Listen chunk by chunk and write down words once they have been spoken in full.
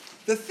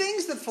The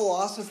things that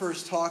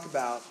philosophers talk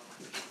about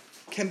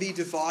can be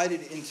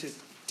divided into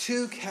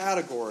two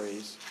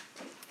categories,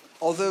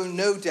 although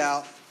no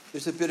doubt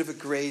there's a bit of a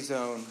gray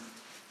zone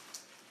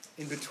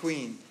in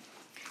between.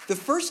 The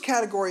first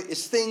category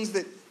is things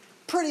that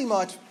pretty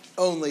much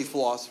only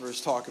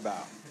philosophers talk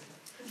about,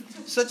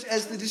 such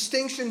as the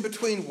distinction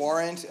between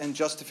warrant and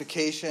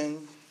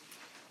justification,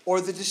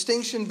 or the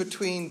distinction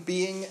between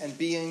being and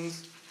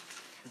beings,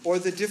 or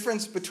the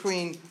difference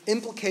between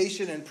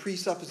implication and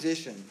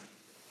presupposition.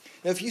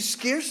 Now, if you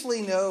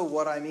scarcely know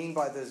what I mean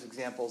by those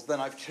examples, then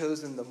I've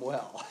chosen them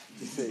well,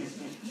 you see.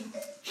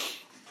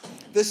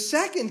 The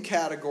second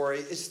category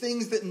is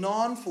things that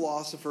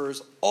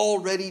non-philosophers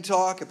already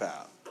talk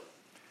about,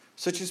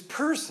 such as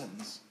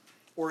persons,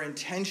 or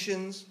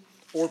intentions,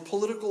 or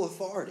political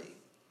authority.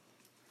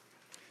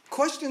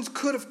 Questions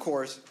could, of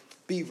course,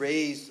 be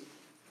raised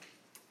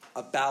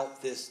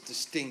about this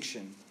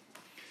distinction.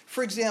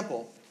 For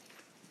example,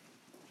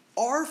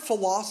 are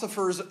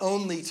philosophers'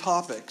 only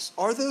topics,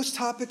 are those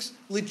topics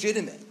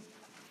legitimate?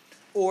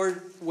 Or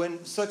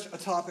when such a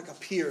topic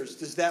appears,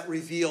 does that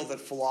reveal that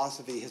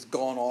philosophy has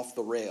gone off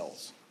the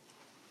rails?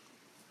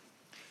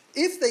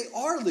 If they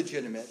are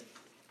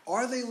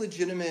they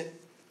legitimate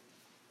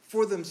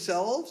for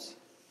themselves?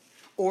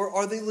 Or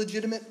are they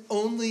legitimate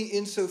only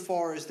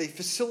insofar as they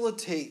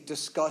facilitate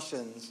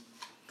discussions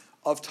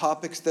of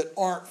topics that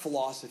aren't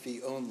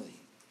philosophy only?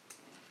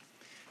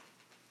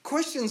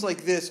 Questions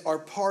like this are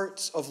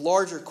parts of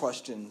larger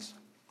questions,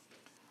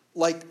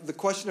 like the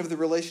question of the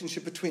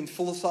relationship between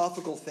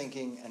philosophical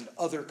thinking and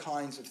other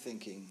kinds of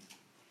thinking,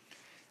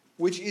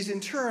 which is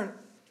in turn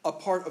a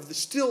part of the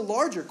still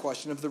larger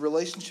question of the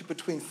relationship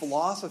between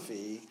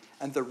philosophy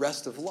and the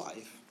rest of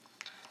life.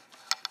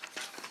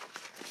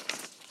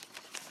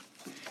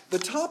 The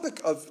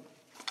topic of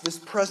this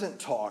present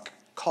talk,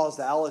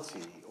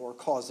 causality or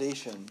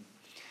causation,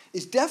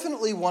 is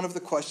definitely one of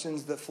the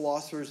questions that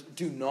philosophers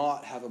do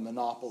not have a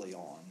monopoly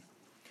on.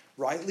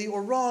 Rightly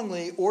or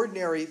wrongly,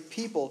 ordinary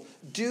people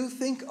do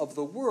think of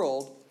the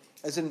world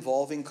as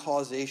involving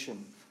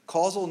causation,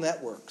 causal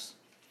networks.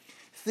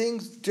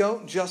 Things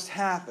don't just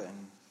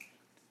happen.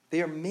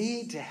 They are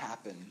made to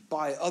happen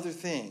by other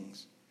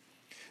things.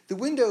 The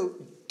window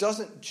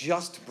doesn't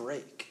just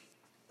break.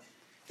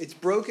 It's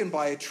broken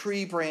by a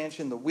tree branch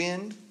in the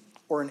wind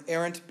or an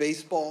errant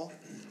baseball.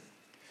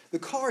 The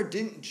car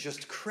didn't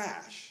just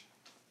crash.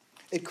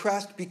 It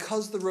crashed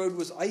because the road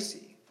was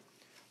icy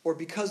or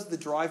because the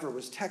driver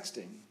was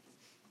texting.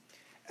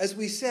 As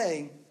we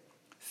say,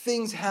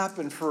 things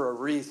happen for a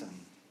reason.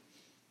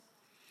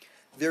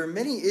 There are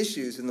many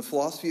issues in the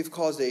philosophy of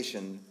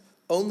causation,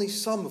 only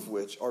some of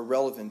which are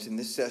relevant in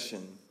this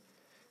session.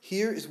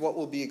 Here is what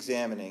we'll be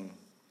examining.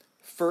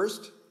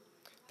 First,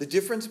 the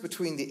difference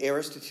between the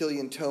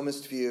Aristotelian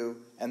Thomist view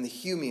and the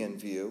Humean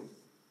view.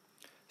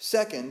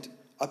 Second,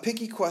 a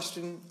picky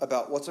question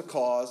about what's a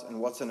cause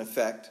and what's an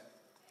effect.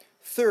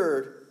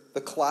 Third,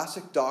 the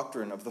classic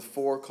doctrine of the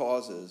four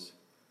causes.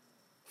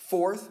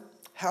 Fourth,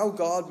 how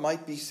God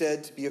might be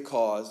said to be a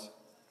cause.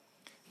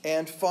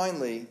 And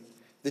finally,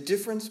 the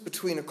difference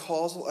between a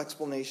causal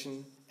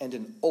explanation and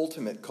an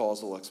ultimate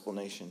causal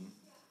explanation.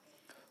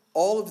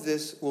 All of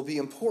this will be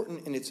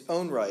important in its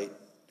own right,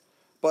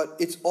 but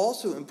it's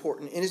also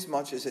important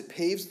inasmuch as it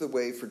paves the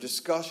way for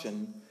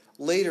discussion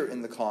later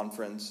in the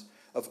conference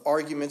of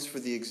arguments for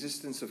the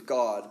existence of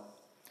God.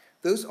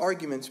 Those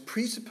arguments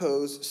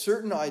presuppose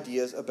certain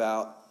ideas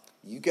about,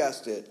 you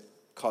guessed it,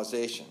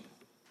 causation.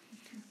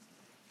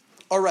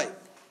 All right.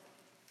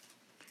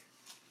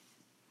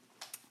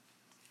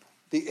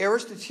 The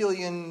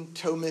Aristotelian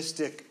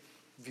Thomistic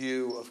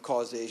view of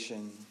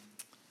causation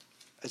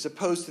as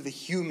opposed to the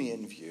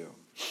Humean view.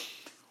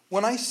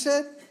 When I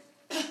said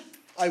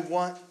I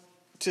want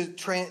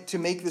to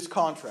make this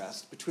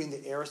contrast between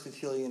the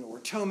Aristotelian or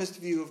Thomist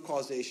view of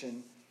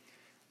causation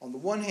on the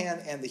one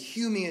hand and the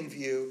Humean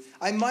view,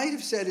 I might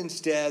have said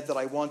instead that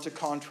I want to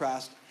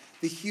contrast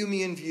the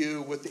Humean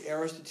view with the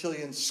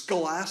Aristotelian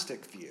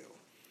scholastic view,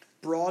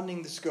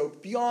 broadening the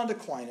scope beyond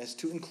Aquinas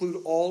to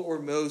include all or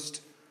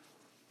most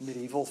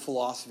medieval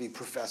philosophy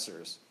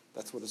professors.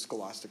 That's what a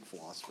scholastic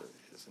philosopher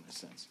is, in a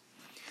sense.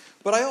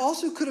 But I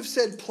also could have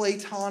said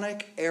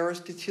Platonic,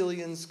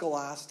 Aristotelian,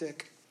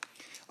 scholastic.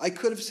 I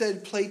could have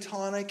said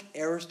Platonic,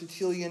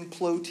 Aristotelian,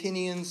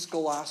 Plotinian,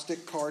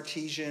 scholastic,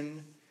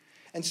 Cartesian,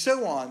 and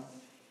so on.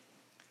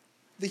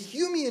 The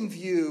Humean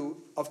view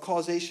of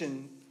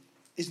causation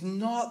is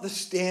not the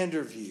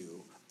standard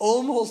view.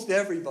 Almost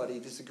everybody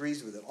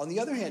disagrees with it. On the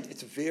other hand,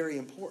 it's very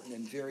important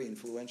and very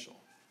influential.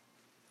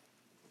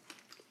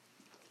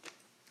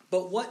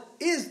 But what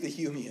is the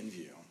Humean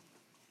view?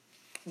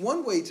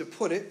 One way to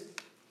put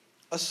it,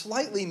 a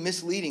slightly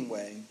misleading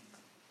way,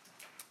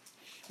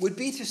 would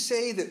be to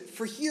say that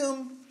for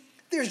Hume,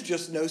 there's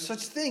just no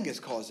such thing as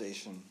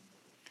causation.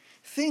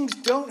 Things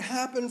don't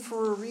happen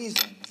for a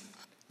reason.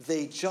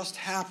 They just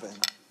happen.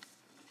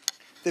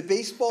 The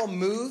baseball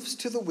moves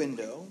to the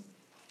window,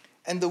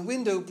 and the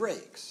window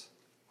breaks.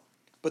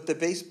 But the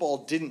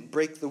baseball didn't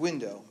break the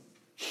window.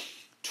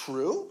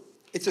 True,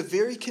 it's a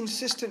very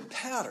consistent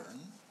pattern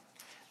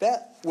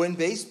that when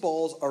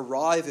baseballs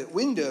arrive at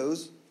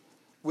windows,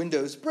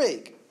 windows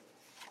break.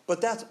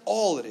 But that's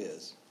all it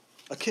is,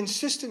 a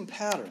consistent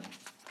pattern,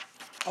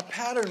 a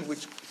pattern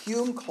which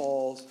Hume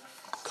calls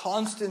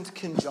constant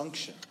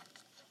conjunction.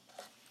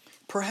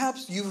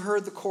 Perhaps you've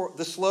heard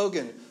the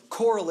slogan,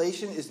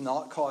 correlation is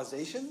not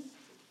causation.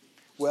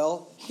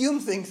 Well, Hume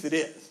thinks it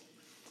is.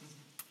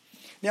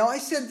 Now, I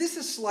said this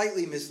is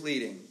slightly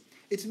misleading.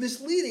 It's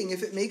misleading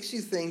if it makes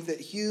you think that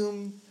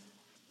Hume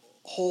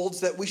holds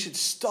that we should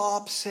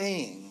stop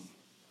saying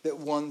that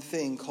one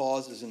thing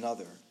causes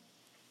another.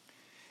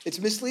 It's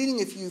misleading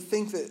if you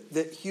think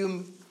that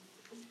Hume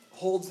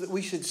holds that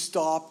we should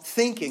stop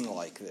thinking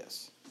like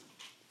this.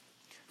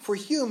 For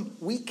Hume,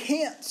 we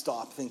can't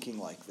stop thinking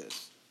like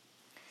this.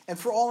 And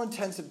for all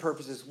intents and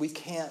purposes, we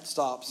can't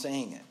stop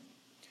saying it.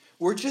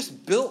 We're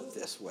just built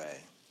this way.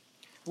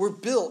 We're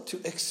built to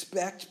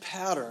expect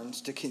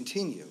patterns to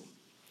continue.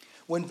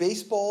 When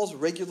baseballs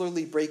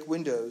regularly break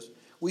windows,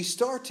 we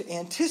start to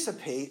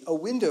anticipate a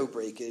window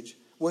breakage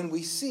when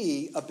we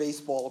see a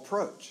baseball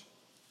approach.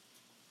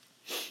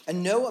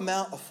 And no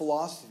amount of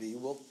philosophy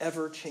will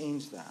ever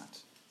change that.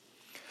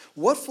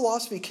 What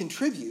philosophy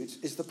contributes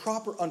is the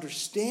proper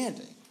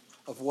understanding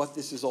of what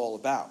this is all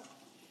about.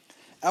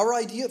 Our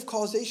idea of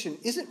causation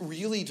isn't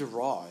really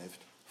derived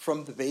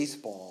from the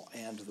baseball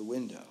and the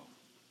window.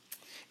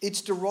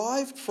 It's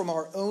derived from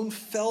our own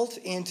felt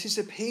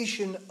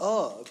anticipation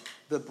of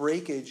the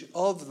breakage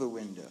of the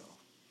window.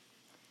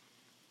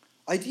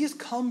 Ideas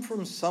come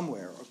from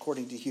somewhere,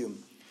 according to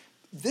Hume.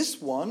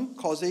 This one,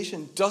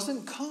 causation,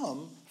 doesn't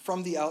come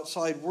from the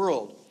outside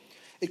world.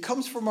 It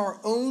comes from our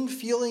own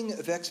feeling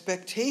of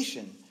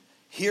expectation.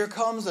 Here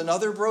comes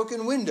another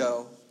broken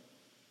window.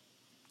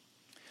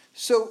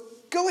 So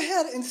go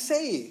ahead and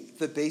say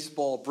the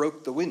baseball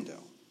broke the window.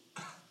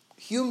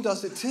 Hume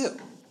does it too.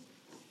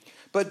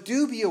 But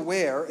do be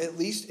aware, at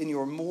least in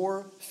your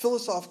more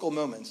philosophical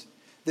moments,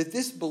 that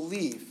this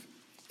belief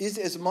is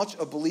as much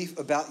a belief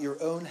about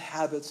your own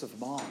habits of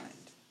mind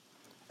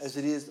as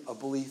it is a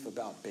belief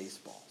about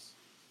baseballs.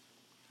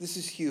 This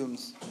is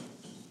Hume's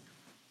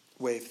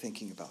way of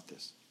thinking about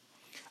this.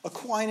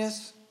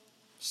 Aquinas,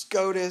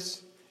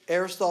 Scotus,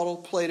 Aristotle,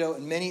 Plato,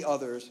 and many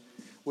others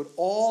would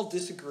all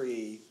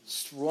disagree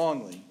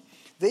strongly.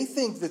 They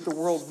think that the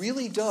world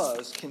really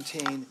does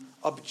contain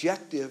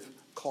objective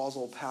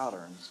causal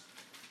patterns,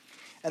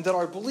 and that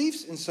our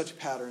beliefs in such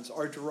patterns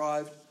are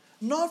derived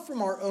not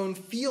from our own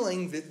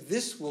feeling that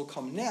this will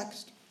come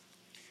next,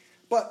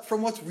 but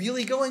from what's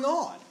really going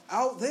on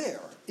out there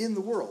in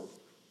the world.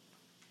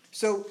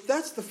 So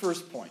that's the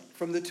first point.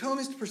 From the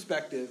Thomist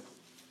perspective,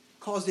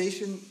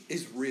 causation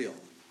is real.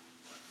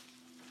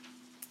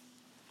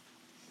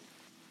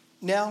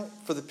 Now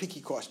for the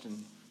picky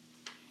question.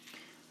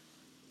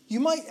 You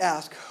might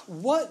ask,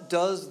 what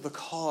does the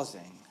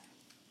causing?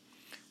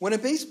 When a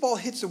baseball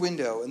hits a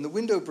window and the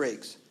window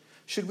breaks,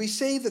 should we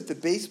say that the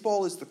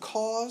baseball is the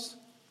cause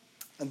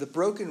and the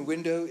broken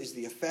window is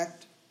the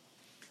effect?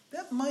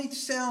 That might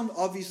sound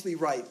obviously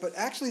right, but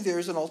actually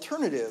there's an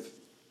alternative.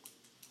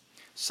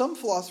 Some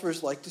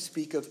philosophers like to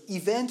speak of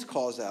event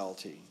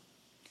causality.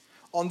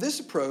 On this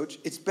approach,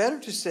 it's better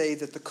to say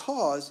that the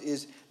cause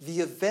is the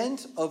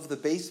event of the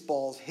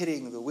baseballs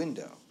hitting the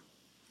window,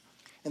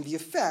 and the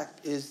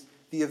effect is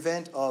the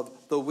event of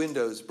the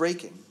windows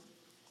breaking.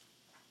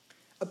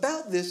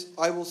 About this,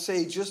 I will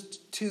say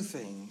just two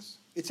things.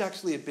 It's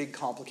actually a big,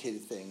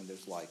 complicated thing, and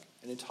there's like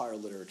an entire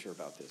literature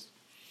about this.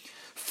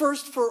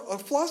 First, for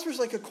philosophers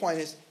like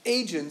Aquinas,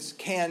 agents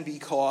can be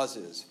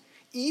causes.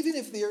 Even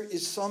if there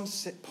is some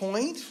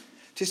point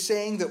to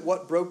saying that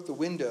what broke the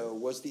window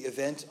was the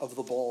event of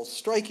the ball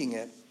striking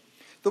it,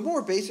 the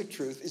more basic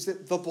truth is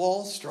that the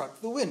ball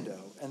struck the window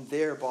and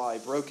thereby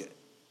broke it.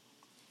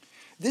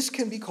 This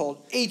can be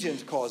called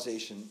agent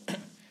causation,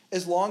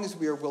 as long as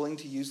we are willing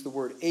to use the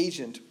word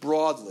agent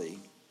broadly,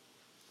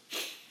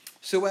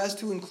 so as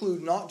to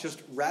include not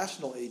just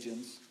rational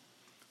agents,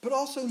 but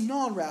also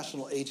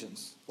non-rational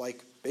agents,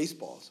 like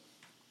baseballs.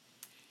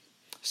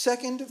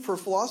 Second, for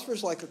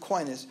philosophers like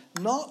Aquinas,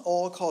 not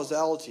all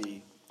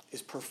causality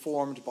is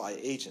performed by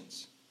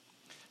agents.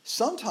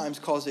 Sometimes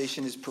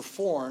causation is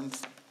performed,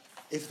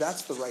 if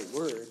that's the right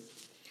word,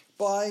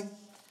 by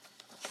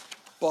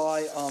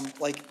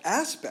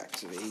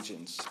aspects of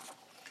agents,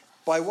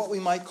 by what we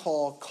might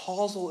call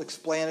causal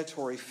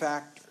explanatory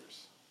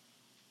factors.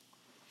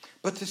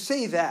 But to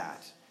say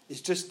that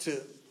is just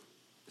to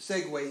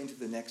segue into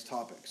the next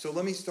topic. So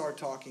let me start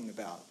talking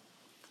about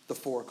the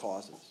four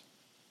causes.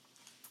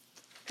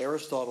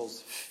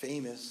 Aristotle's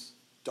famous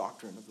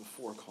doctrine of the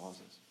four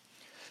causes.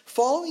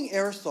 Following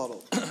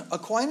Aristotle,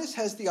 Aquinas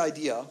has the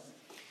idea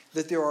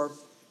that there are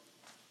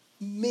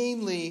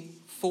mainly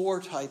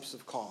four types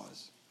of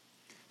cause.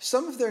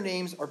 Some of their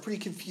names are pretty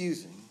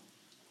confusing.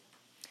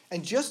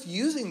 And just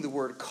using the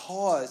word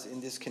cause in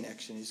this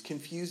connection is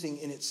confusing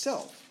in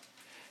itself.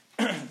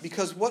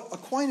 Because what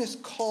Aquinas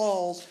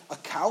calls a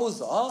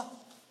causa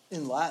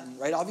in Latin,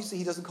 right? Obviously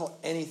he doesn't call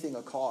anything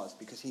a cause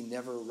because he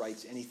never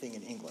writes anything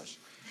in English.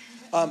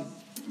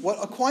 What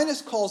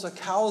Aquinas calls a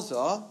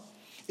causa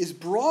is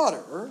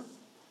broader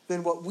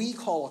than what we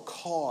call a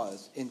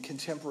cause in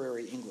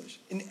contemporary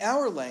English. In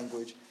our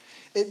language,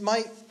 it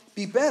might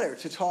be better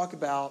to talk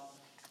about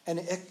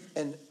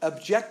an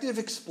objective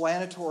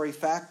explanatory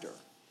factor.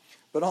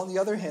 But on the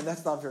other hand,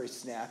 that's not very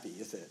snappy,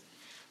 is it?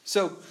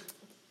 So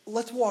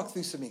let's walk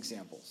through some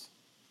examples.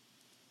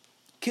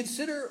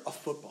 Consider a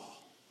football.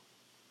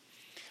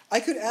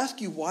 I could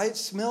ask you why it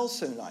smells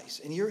so nice,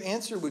 and your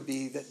answer would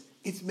be that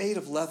it's made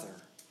of leather.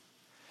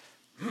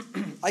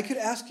 I could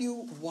ask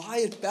you why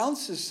it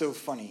bounces so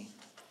funny,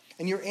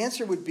 and your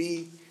answer would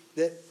be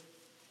that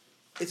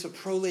it's a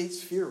prolate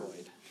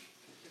spheroid.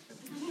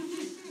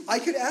 I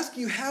could ask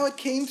you how it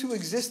came to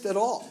exist at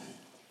all,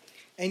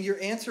 and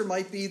your answer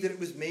might be that it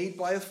was made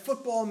by a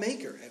football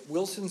maker at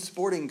Wilson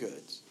Sporting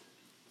Goods.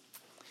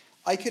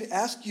 I could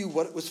ask you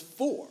what it was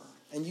for,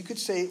 and you could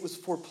say it was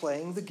for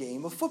playing the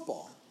game of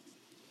football.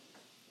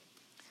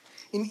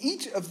 In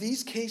each of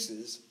these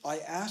cases, I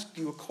asked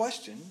you a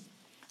question,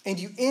 and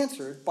you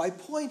answered by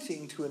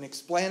pointing to an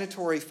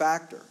explanatory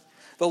factor.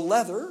 The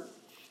leather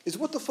is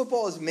what the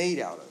football is made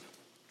out of,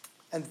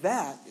 and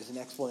that is an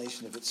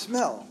explanation of its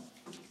smell.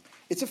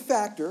 It's a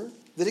factor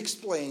that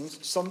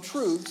explains some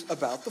truths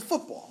about the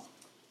football.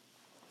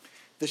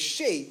 The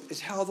shape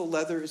is how the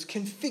leather is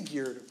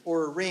configured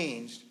or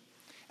arranged,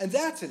 and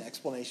that's an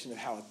explanation of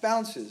how it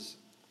bounces.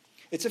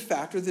 It's a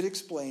factor that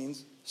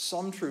explains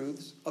some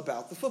truths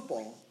about the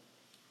football.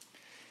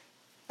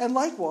 And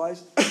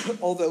likewise,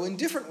 although in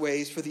different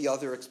ways for the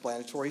other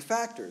explanatory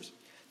factors.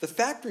 The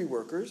factory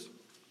workers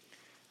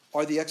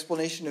are the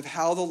explanation of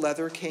how the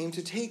leather came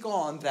to take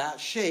on that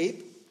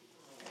shape,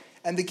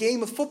 and the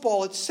game of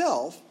football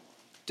itself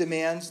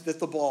demands that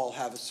the ball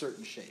have a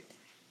certain shape.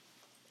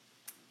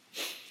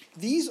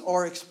 These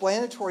are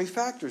explanatory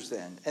factors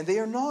then, and they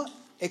are not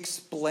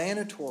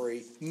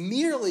explanatory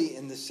merely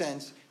in the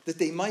sense that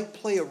they might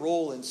play a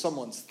role in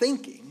someone's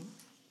thinking,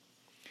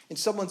 in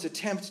someone's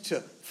attempt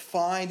to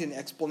find an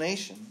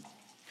explanation.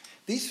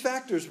 These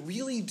factors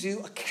really do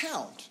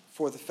account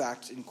for the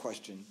facts in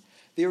question.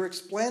 They are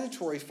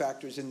explanatory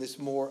factors in this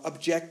more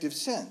objective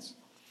sense,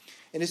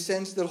 in a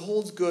sense that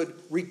holds good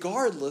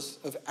regardless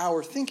of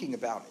our thinking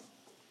about it.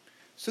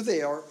 So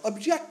they are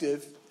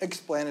objective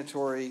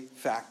explanatory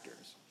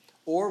factors,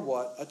 or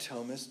what a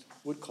Thomist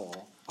would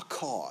call a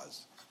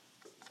cause.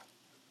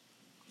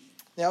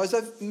 Now, as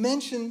I've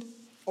mentioned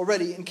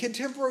already, in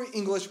contemporary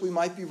English, we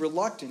might be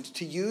reluctant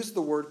to use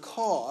the word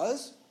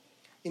cause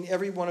in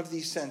every one of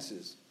these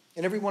senses,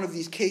 in every one of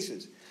these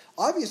cases.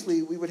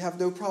 Obviously, we would have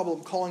no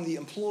problem calling the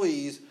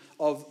employees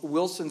of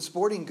Wilson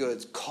Sporting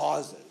Goods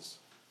causes.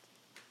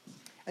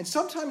 And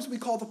sometimes we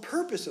call the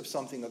purpose of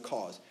something a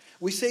cause.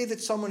 We say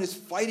that someone is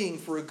fighting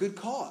for a good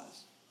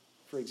cause,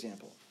 for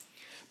example.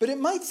 But it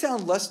might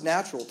sound less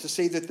natural to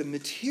say that the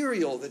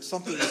material that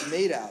something is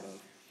made out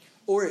of,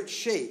 or its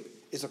shape,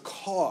 is a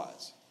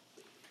cause.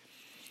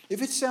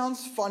 If it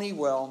sounds funny,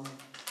 well,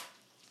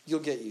 you'll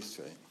get used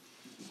to it.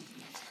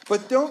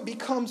 But don't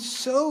become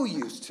so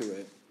used to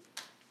it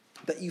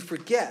that you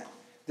forget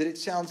that it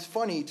sounds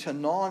funny to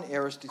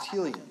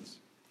non-Aristotelians,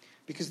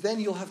 because then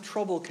you'll have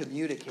trouble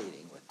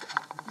communicating with them.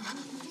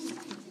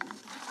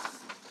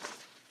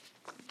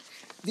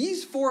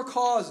 These four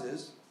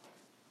causes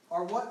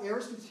are what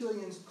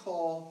Aristotelians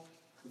call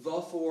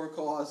the four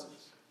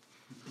causes.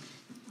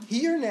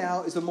 Here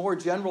now is a more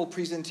general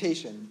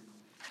presentation,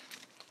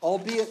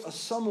 albeit a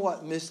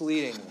somewhat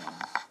misleading one.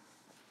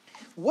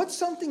 What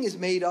something is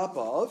made up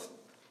of,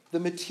 the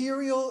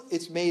material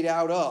it's made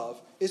out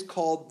of, is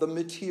called the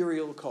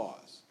material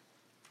cause.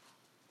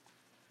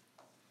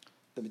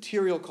 The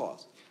material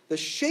cause. The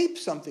shape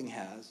something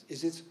has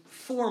is its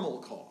formal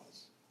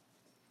cause.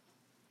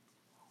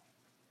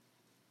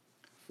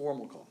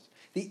 Formal cause.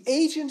 The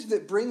agent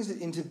that brings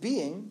it into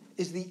being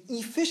is the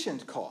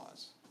efficient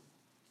cause.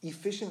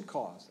 Efficient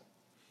cause.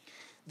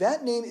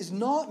 That name is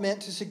not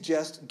meant to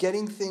suggest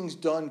getting things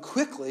done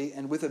quickly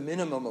and with a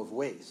minimum of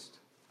waste.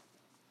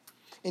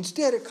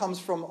 Instead, it comes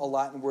from a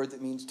Latin word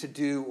that means to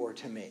do or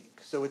to make.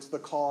 So it's the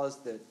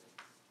cause that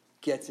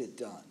gets it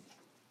done.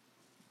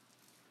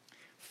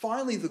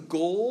 Finally, the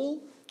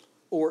goal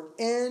or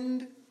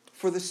end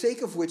for the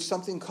sake of which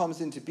something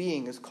comes into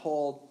being is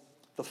called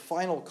the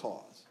final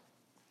cause.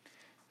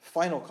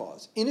 Final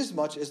cause,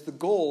 inasmuch as the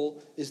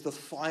goal is the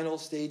final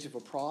stage of a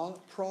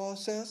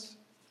process.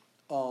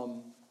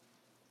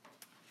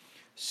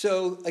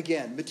 So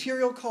again,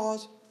 material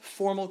cause,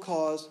 formal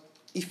cause,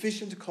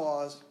 efficient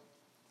cause,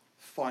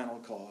 final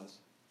cause.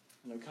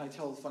 Can I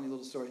tell a funny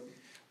little story?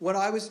 When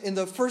I was in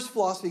the first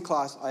philosophy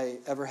class I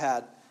ever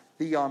had,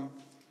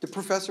 the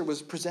professor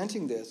was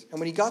presenting this, and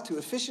when he got to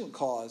efficient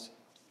cause,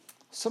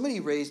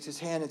 somebody raised his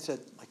hand and said,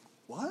 like,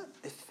 what?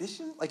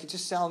 Efficient? Like, it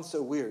just sounds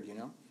so weird, you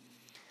know?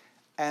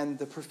 And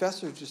the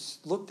professor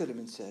just looked at him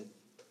and said,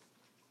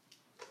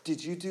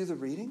 did you do the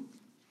reading?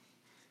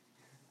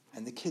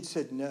 And the kid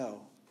said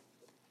no.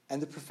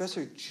 And the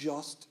professor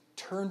just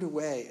turned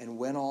away and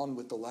went on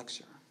with the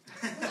lecture.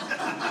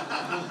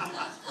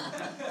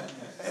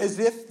 As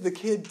if the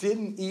kid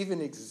didn't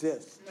even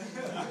exist.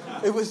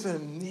 It was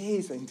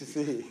amazing to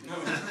see.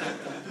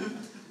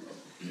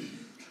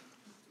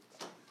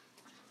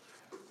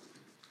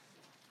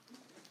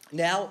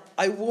 Now,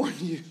 I warn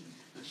you,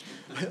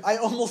 I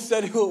almost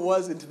said who it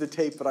was into the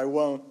tape, but I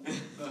won't.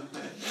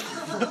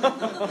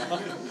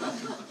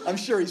 I'm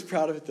sure he's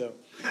proud of it, though.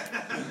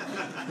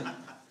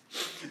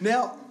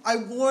 Now, I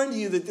warn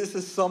you that this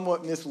is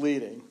somewhat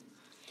misleading.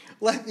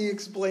 Let me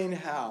explain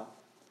how.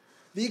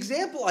 The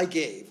example I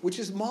gave, which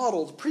is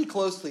modeled pretty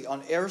closely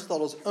on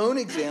Aristotle's own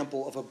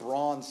example of a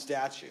bronze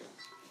statue,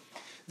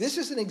 this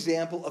is an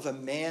example of a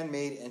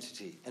man-made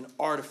entity, an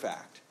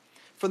artifact.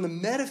 From the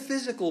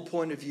metaphysical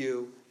point of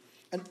view,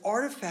 an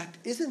artifact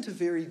isn't a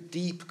very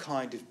deep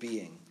kind of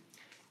being.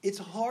 It's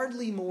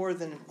hardly more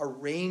than an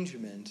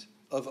arrangement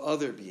of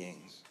other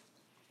beings.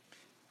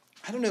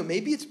 I don't know,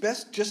 maybe it's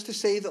best just to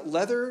say that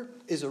leather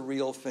is a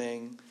real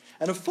thing,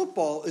 and a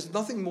football is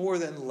nothing more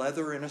than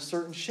leather in a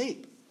certain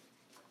shape.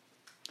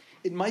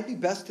 It might be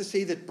best to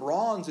say that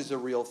bronze is a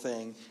real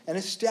thing, and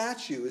a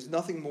statue is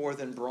nothing more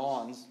than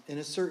bronze in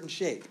a certain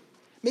shape.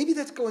 Maybe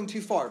that's going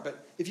too far,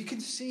 but if you can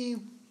see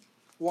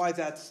why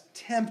that's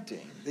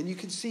tempting, then you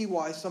can see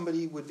why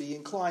somebody would be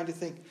inclined to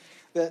think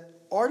that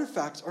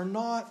artifacts are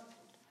not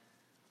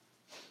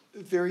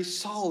very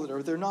solid,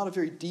 or they're not a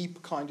very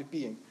deep kind of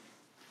being.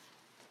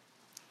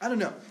 I don't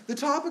know. The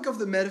topic of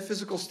the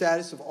metaphysical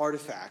status of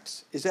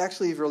artifacts is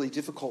actually a really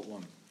difficult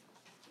one.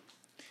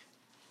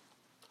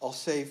 I'll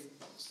say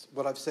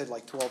what I've said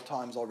like 12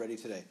 times already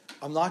today.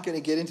 I'm not going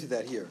to get into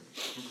that here.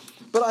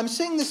 But I'm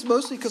saying this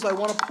mostly because I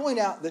want to point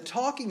out that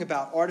talking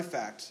about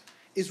artifacts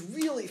is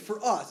really,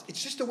 for us,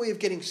 it's just a way of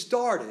getting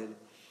started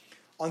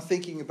on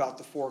thinking about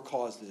the four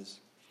causes.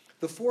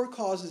 The four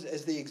causes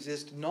as they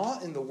exist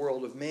not in the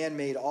world of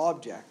man-made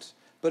objects,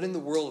 but in the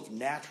world of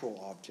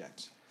natural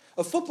objects.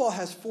 A football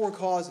has four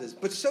causes,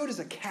 but so does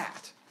a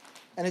cat.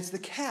 And it's the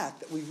cat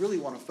that we really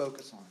want to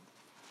focus on.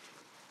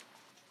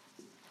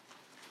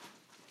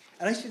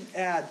 And I should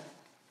add,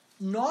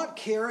 not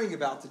caring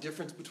about the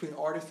difference between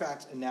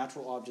artifacts and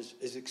natural objects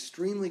is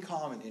extremely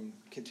common in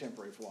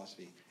contemporary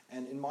philosophy.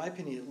 And in my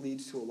opinion, it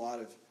leads to a lot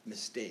of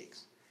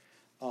mistakes.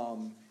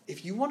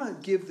 If you want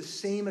to give the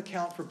same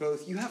account for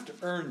both, you have to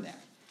earn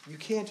that. You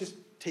can't just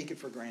take it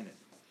for granted.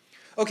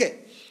 Okay,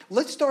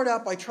 let's start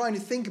out by trying to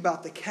think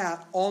about the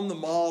cat on the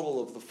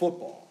model of the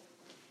football.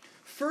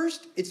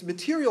 First, its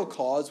material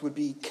cause would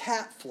be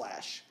cat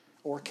flesh,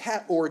 or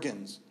cat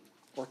organs,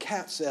 or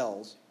cat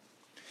cells.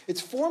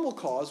 Its formal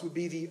cause would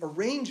be the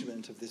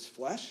arrangement of this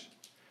flesh,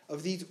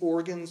 of these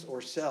organs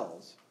or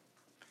cells.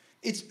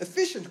 Its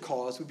efficient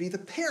cause would be the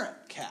parent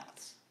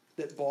cats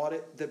that brought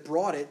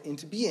it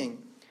into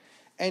being.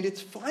 And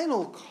its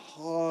final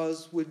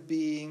cause would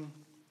be,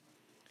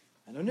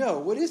 I don't know,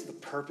 what is the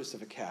purpose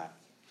of a cat?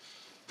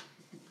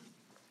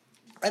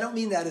 I don't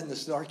mean that in the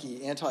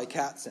snarky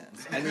anti-cat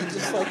sense. I mean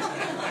just like,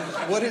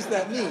 what does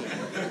that mean?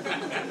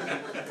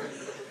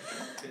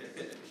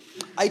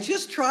 I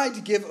just tried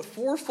to give a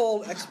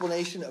fourfold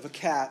explanation of a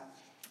cat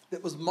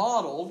that was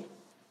modeled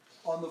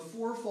on the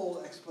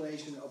fourfold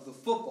explanation of the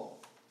football.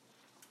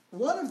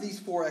 One of these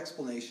four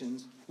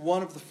explanations,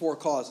 one of the four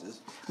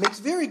causes, makes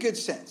very good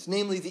sense,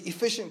 namely the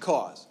efficient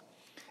cause.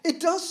 It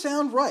does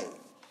sound right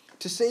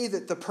to say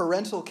that the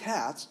parental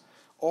cats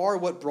are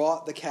what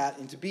brought the cat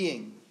into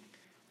being.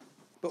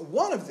 But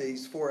one of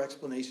these four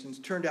explanations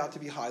turned out to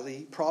be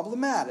highly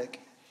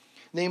problematic,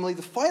 namely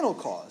the final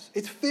cause.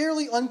 It's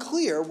fairly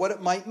unclear what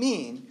it might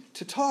mean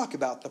to talk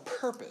about the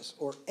purpose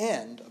or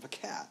end of a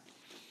cat.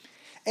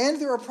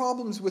 And there are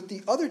problems with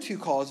the other two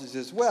causes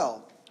as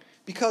well,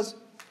 because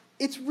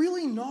it's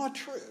really not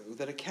true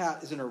that a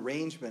cat is an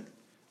arrangement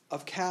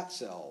of cat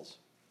cells.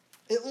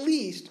 At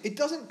least, it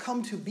doesn't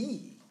come to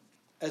be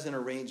as an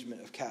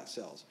arrangement of cat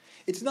cells.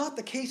 It's not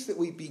the case that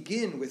we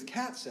begin with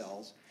cat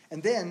cells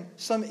and then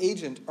some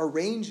agent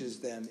arranges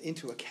them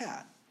into a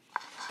cat.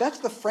 That's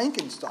the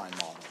Frankenstein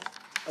model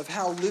of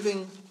how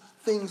living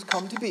things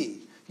come to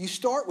be. You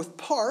start with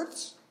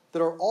parts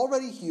that are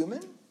already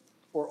human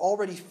or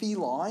already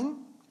feline,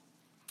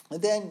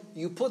 and then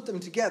you put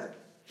them together.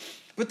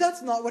 But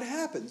that's not what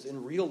happens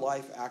in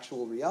real-life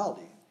actual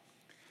reality.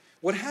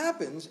 What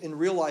happens in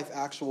real-life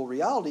actual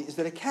reality is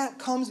that a cat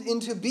comes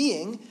into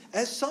being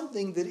as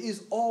something that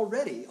is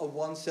already a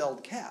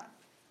one-celled cat.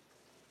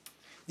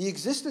 The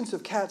existence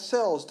of cat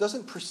cells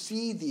doesn't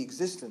precede the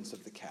existence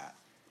of the cat.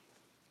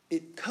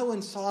 It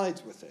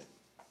coincides with it.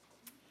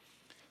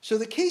 So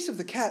the case of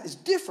the cat is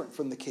different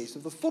from the case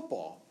of the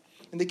football.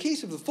 In the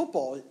case of the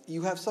football,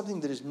 you have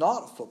something that is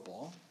not a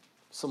football,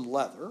 some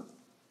leather,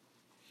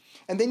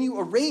 and then you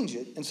arrange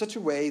it in such a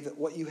way that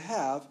what you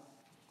have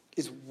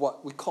is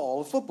what we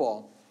call a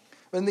football.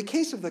 But in the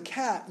case of the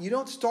cat, you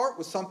don't start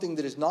with something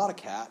that is not a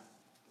cat,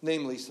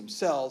 namely some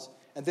cells,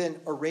 and then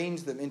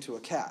arrange them into a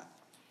cat.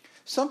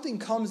 Something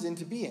comes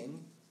into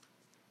being,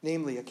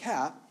 namely a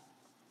cat,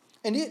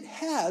 and it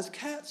has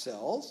cat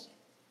cells,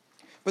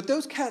 but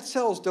those cat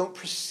cells don't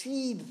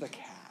precede the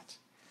cat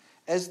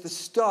as the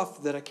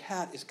stuff that a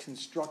cat is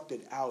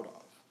constructed out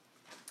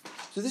of.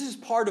 So this is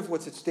part of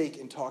what's at stake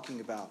in talking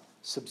about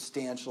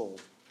substantial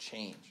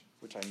change,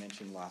 which I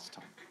mentioned last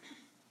time.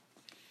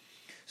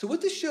 So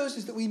what this shows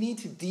is that we need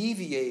to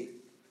deviate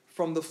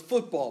from the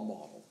football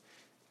model.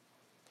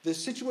 The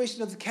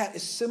situation of the cat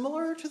is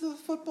similar to the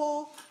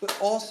football, but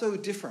also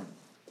different.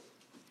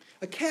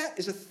 A cat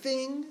is a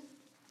thing,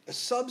 a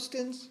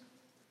substance.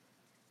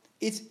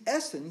 Its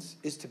essence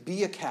is to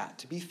be a cat,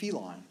 to be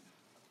feline.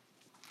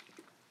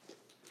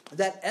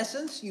 That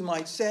essence, you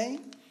might say,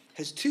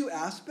 has two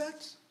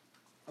aspects,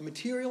 a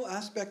material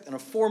aspect and a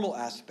formal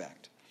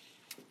aspect.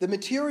 The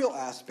material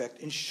aspect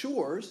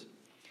ensures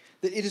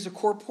that it is a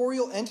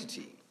corporeal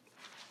entity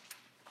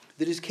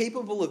that is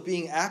capable of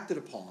being acted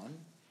upon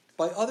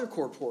by other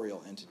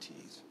corporeal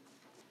entities.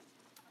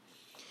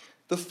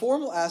 The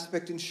formal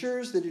aspect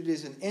ensures that it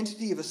is an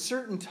entity of a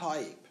certain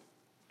type,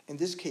 in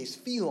this case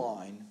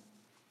feline.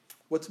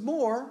 What's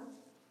more,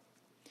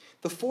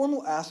 the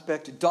formal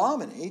aspect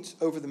dominates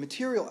over the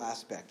material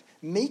aspect,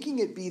 making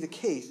it be the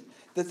case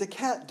that the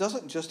cat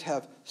doesn't just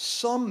have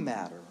some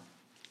matter,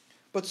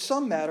 but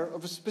some matter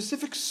of a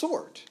specific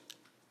sort,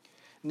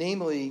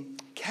 namely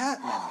cat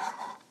matter.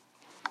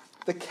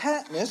 The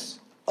catness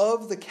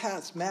of the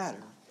cat's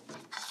matter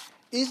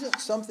isn't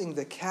something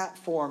the cat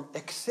form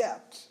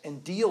accepts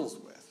and deals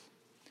with,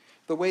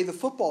 the way the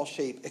football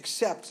shape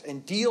accepts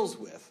and deals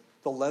with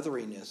the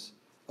leatheriness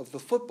of the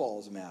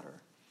football's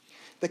matter.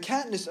 The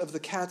catness of the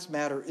cat's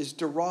matter is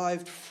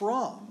derived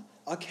from,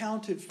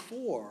 accounted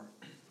for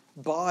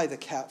by the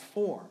cat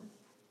form.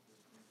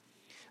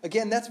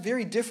 Again, that's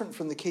very different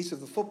from the case of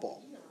the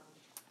football.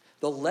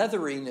 The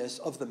leatheriness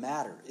of the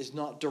matter is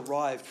not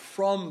derived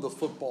from the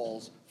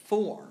football's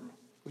form,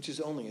 which is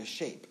only a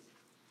shape.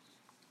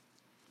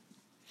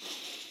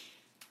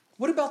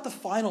 What about the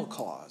final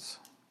cause?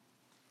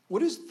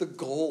 What is the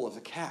goal of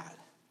a cat?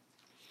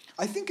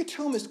 I think a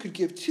Thomist could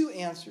give two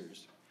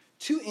answers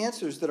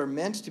that are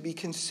meant to be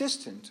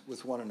consistent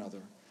with one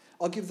another.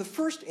 I'll give the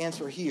first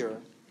answer here,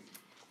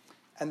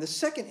 and the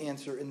second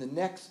answer in the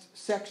next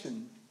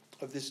section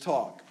of this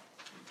talk.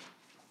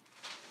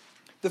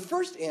 The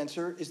first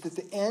answer is that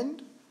the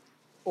end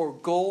or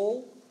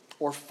goal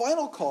or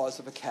final cause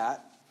of a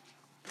cat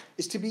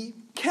is to be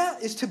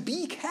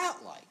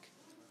cat-like,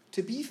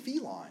 to be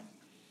feline.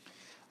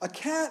 A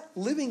cat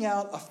living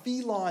out a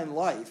feline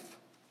life,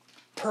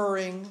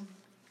 purring,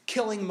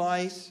 killing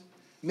mice,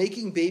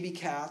 making baby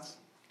cats,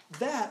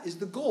 that is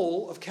the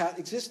goal of cat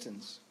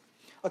existence.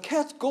 A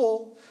cat's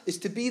goal is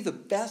to be the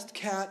best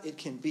cat it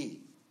can be.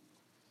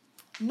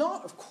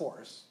 Not, of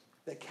course,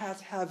 that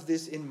cats have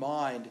this in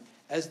mind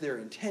as their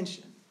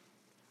intention.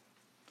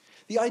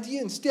 The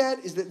idea instead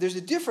is that there's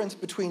a difference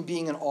between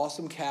being an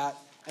awesome cat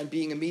and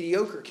being a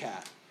mediocre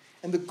cat.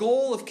 And the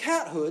goal of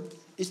cathood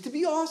is to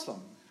be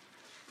awesome.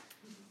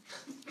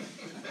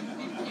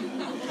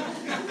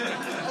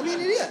 I mean,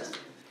 it is.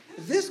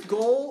 This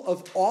goal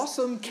of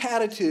awesome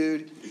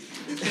catitude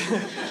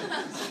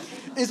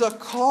is a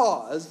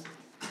cause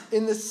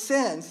in the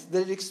sense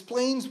that it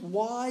explains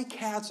why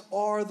cats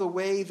are the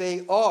way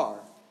they are.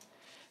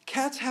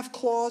 Cats have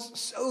claws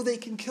so they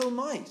can kill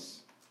mice.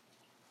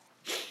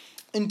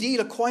 Indeed,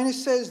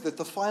 Aquinas says that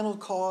the final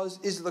cause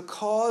is the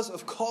cause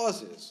of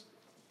causes.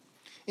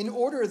 In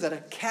order that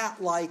a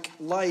cat-like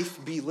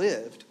life be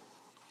lived,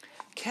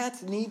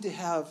 cats need to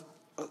have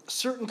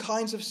certain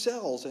kinds of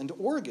cells and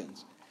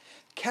organs.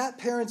 Cat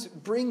parents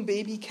bring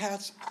baby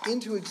cats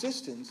into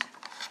existence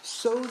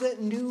so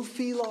that new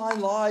feline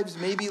lives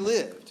may be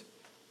lived.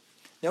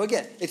 Now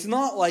again, it's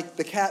not like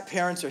the cat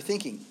parents are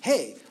thinking,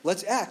 hey,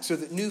 let's act so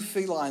that new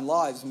feline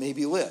lives may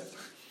be lived.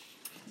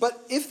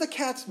 But if the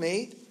cats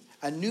mate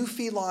and new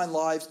feline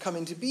lives come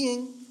into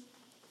being,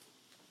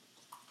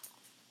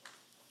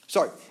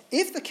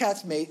 if the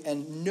cats mate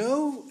and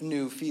no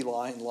new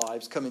feline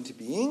lives come into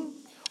being,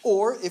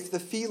 or if the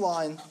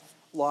feline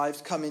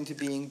lives come into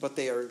being but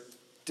they are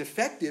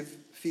defective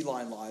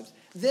feline lives,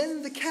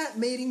 then the cat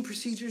mating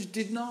procedures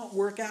did not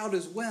work out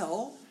as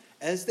well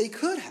as they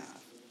could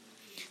have.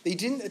 They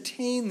didn't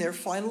attain their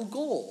final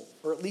goal,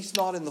 or at least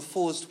not in the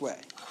fullest way.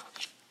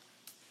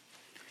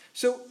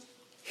 So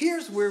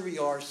here's where we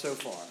are so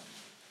far.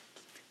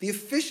 The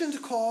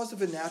efficient cause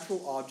of a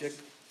natural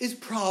object is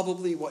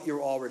probably what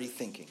you're already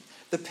thinking,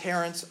 the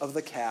parents of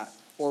the cat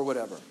or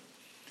whatever.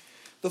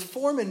 The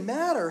form and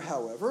matter,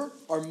 however,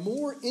 are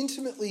more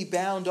intimately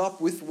bound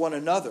up with one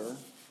another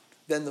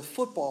than the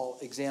football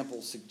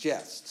example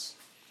suggests.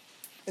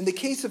 In the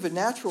case of a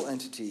natural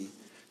entity,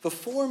 the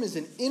form is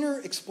an inner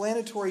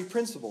explanatory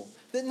principle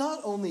that not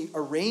only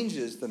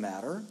arranges the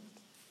matter,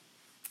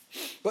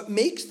 but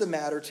makes the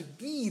matter to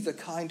be the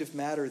kind of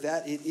matter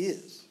that it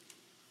is.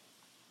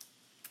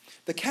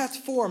 The cat's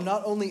form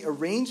not only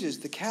arranges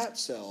the cat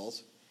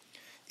cells,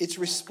 it's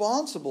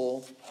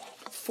responsible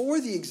for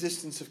the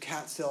existence of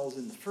cat cells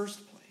in the first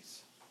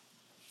place.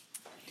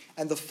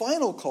 And the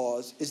final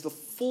cause is the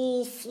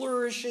full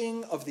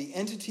flourishing of the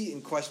entity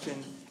in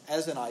question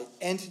as an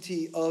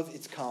entity of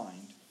its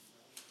kind.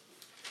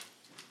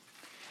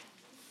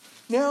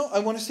 Now, I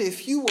want to say a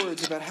few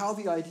words about how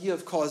the idea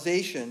of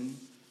causation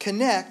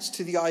connects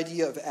to the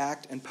idea of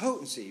act and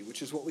potency,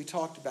 which is what we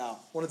talked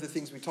about, one of the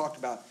things we talked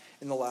about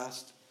in the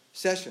last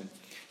session.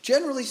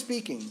 Generally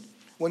speaking,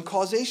 when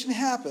causation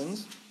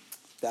happens,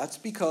 that's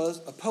because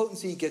a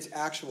potency gets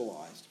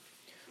actualized.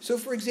 So,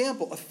 for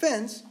example, a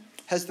fence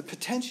has the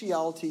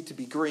potentiality to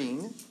be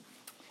green,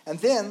 and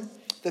then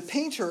the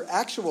painter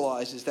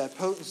actualizes that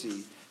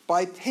potency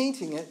by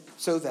painting it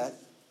so that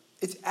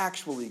it's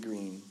actually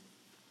green.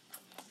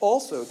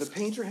 Also, the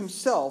painter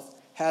himself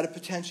had a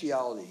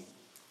potentiality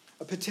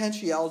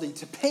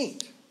to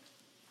paint,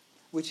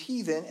 which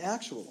he then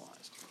actualized.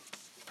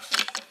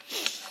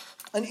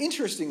 And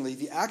interestingly,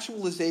 the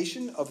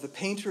actualization of the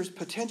painter's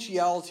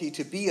potentiality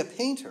to be a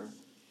painter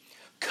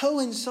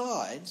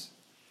coincides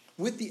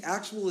with the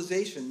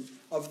actualization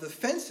of the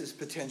fence's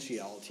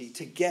potentiality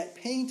to get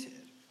painted.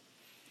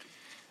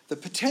 The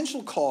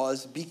potential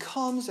cause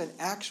becomes an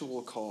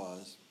actual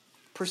cause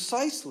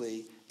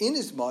precisely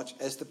inasmuch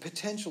as the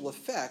potential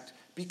effect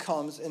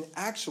becomes an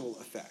actual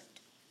effect.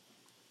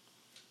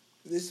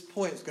 This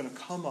point is going to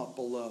come up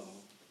below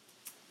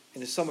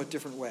in a somewhat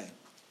different way.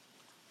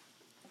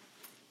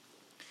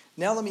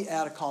 Now let me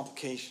add a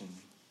complication.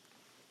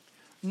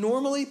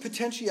 Normally,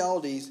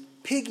 potentialities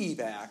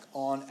piggyback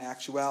on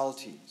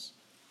actualities.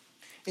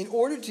 In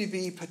order to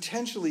be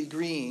potentially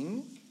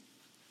green,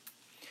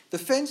 the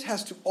fence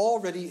has to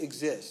already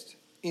exist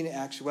in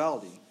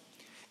actuality.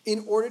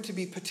 In order to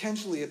be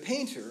potentially a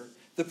painter,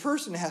 the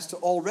person has to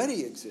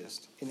already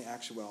exist in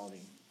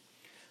actuality.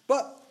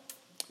 But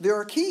there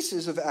are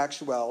cases of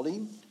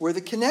actuality where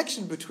the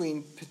connection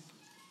between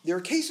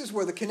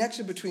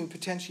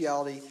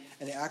potentiality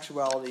and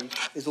actuality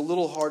is a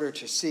little harder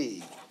to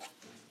see.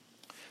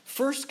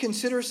 First,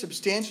 consider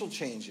substantial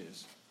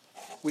changes,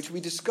 which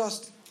we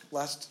discussed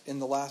in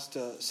the last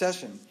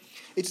session.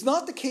 It's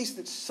not the case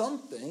that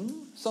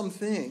something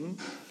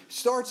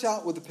starts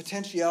out with the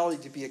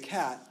potentiality to be a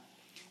cat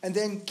and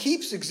then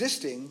keeps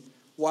existing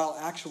while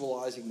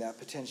actualizing that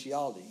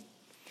potentiality.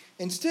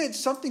 Instead,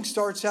 something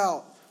starts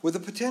out with a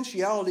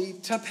potentiality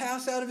to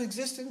pass out of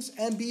existence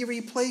and be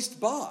replaced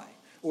by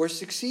or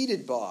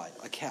succeeded by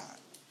a cat.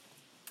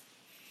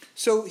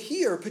 So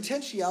here,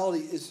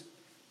 potentiality is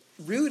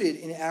rooted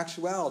in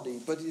actuality,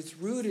 but it's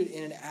rooted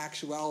in an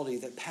actuality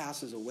that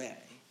passes away.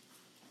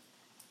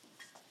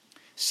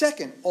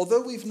 Second,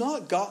 although we've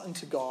not gotten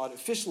to God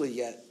officially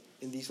yet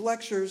in these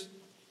lectures,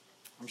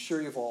 I'm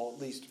sure you've all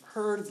at least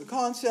heard of the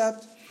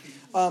concept,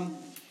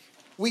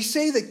 we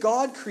say that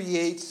God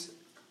creates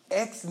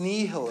ex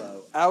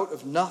nihilo, out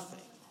of nothing.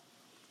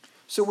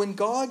 So when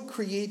God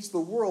creates the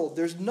world,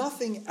 there's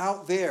nothing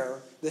out there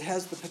that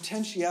has the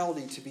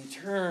potentiality to be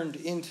turned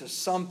into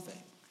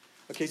something.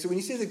 Okay, so when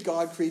you say that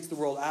God creates the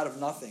world out of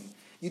nothing,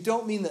 you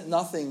don't mean that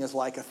nothing is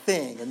like a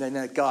thing and then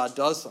that God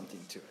does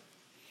something to it.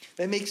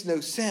 That makes no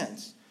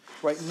sense,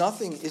 right?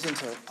 Nothing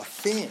isn't a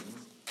thing.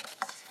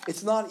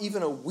 It's not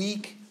even a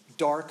weak,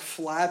 dark,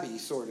 flabby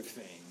sort of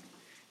thing.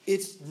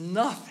 It's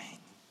nothing.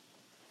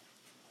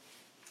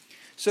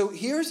 So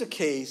here's a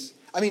case.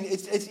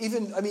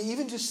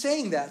 Even just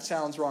saying that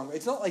sounds wrong.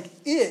 It's not like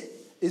it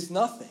is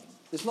nothing.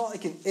 It's not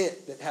like an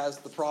it that has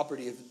the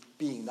property of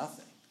being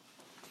nothing.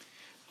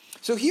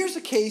 So here's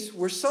a case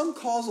where some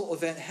causal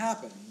event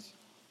happens,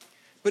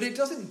 but it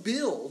doesn't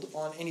build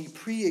on any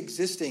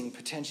pre-existing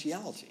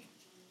potentiality.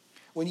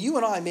 When you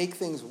and I make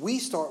things, we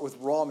start with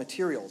raw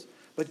materials,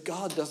 but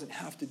God doesn't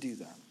have to do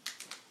that.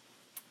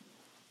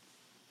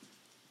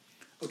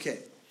 Okay,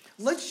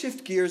 let's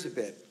shift gears a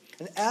bit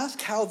and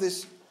ask how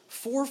this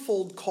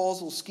fourfold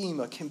causal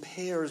schema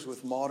compares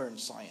with modern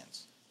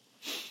science.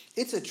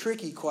 It's a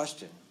tricky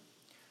question.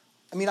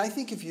 I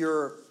think if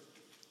you're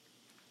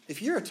a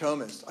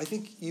Thomist, I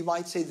think you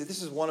might say that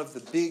this is one of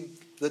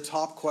the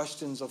top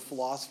questions of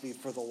philosophy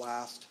for the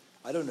last,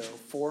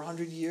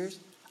 400 years.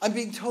 I'm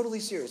being totally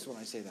serious when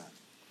I say that.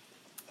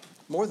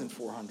 More than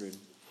 400.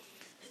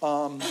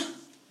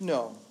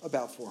 No,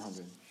 about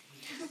 400.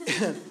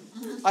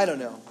 I don't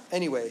know.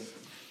 Anyway,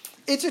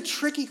 it's a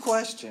tricky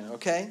question,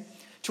 okay?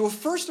 To a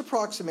first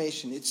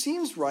approximation, it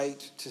seems right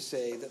to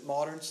say that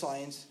modern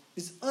science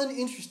is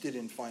uninterested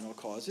in final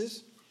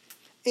causes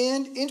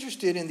and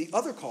interested in the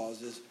other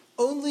causes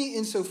only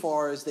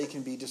insofar as they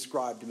can be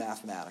described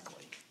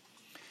mathematically.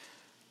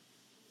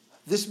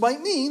 This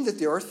might mean that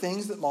there are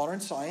things that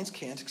modern science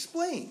can't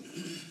explain,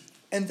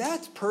 and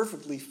that's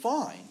perfectly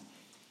fine,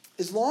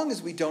 as long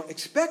as we don't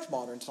expect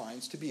modern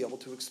science to be able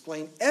to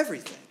explain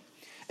everything.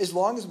 As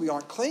long as we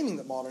aren't claiming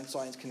that modern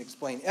science can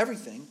explain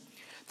everything,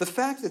 the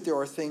fact that there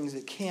are things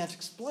it can't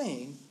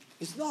explain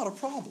is not a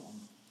problem.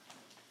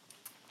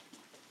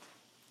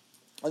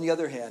 On the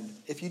other hand,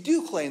 if you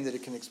do claim that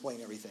it can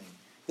explain everything,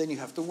 then you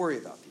have to worry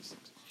about these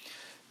things.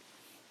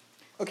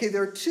 Okay,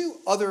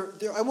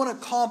 I want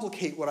to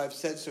complicate what I've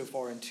said so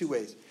far in two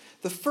ways.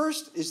 The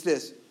first is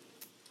this.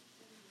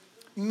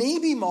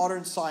 Maybe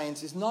modern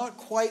science is not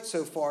quite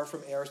so far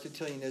from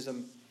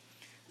Aristotelianism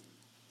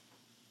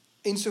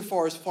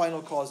insofar as final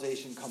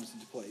causation comes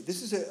into play.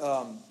 This is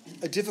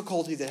a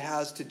difficulty that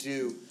has to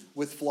do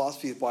with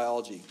philosophy of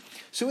biology.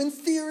 So in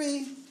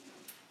theory,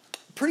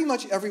 pretty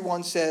much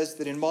everyone says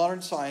that in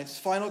modern science,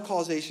 final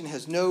causation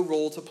has no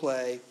role to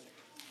play.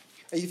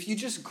 If you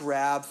just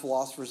grab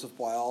philosophers of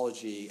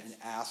biology and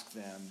ask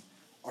them,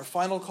 are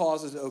final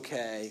causes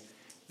okay?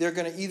 They're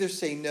going to either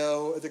say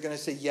no or they're going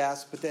to say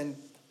yes, but then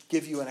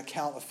give you an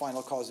account of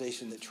final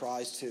causation that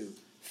tries to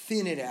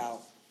thin it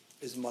out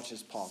as much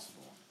as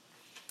possible.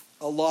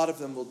 A lot of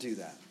them will do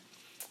that.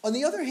 On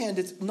the other hand,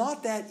 it's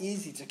not that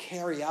easy to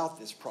carry out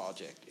this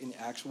project in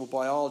actual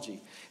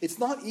biology. It's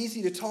not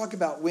easy to talk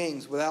about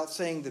wings without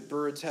saying that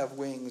birds have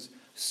wings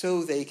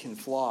so they can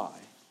fly.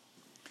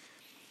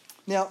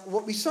 Now,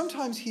 what we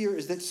sometimes hear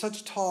is that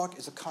such talk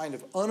is a kind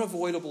of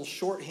unavoidable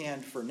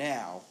shorthand for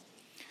now,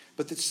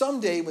 but that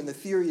someday when the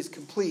theory is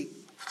complete,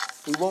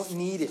 we won't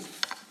need it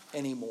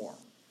anymore.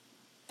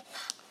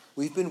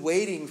 We've been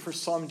waiting for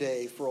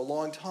someday for a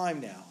long time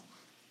now.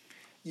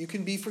 You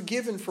can be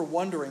forgiven for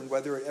wondering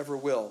whether it ever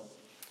will.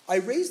 I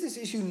raise this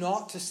issue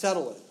not to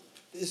settle it.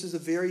 This is a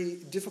very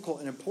difficult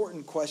and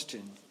important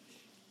question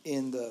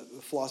in the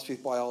philosophy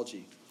of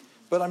biology.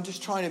 But I'm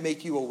just trying to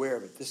make you aware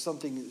of it. This is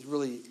something that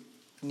really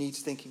needs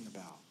thinking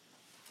about.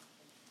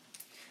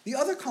 The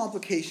other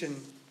complication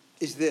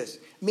is this.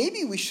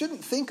 Maybe we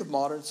shouldn't think of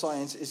modern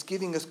science as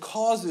giving us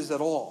causes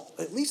at all,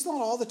 at least not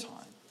all the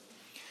time,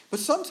 but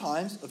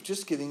sometimes of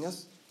just giving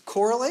us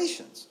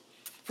correlations.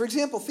 For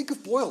example, think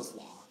of Boyle's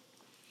law.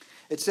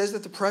 It says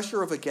that the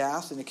pressure of a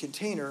gas in a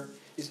container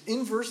is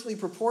inversely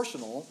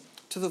proportional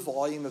to the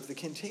volume of the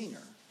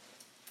container.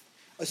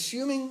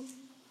 Assuming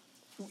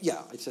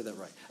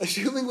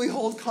we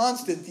hold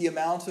constant the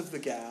amount of the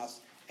gas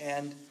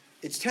and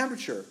its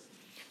temperature.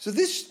 So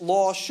this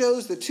law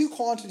shows that two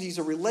quantities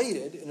are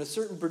related in a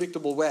certain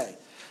predictable way.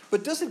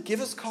 But does it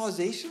give us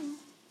causation?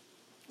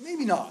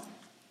 Maybe not.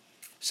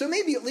 So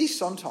maybe at least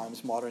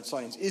sometimes modern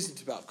science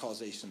isn't about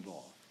causation at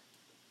all.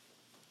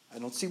 I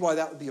don't see why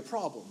that would be a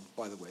problem,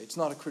 by the way. It's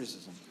not a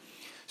criticism.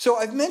 So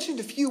I've mentioned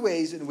a few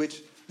ways in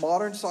which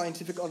modern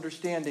scientific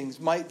understandings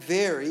might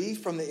vary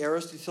from the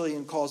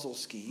Aristotelian causal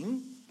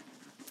scheme.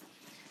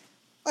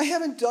 I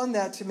haven't done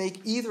that to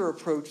make either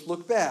approach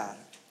look bad.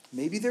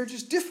 Maybe they're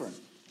just different.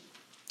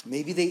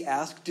 Maybe they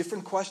ask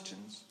different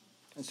questions,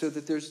 and so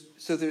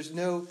there's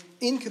no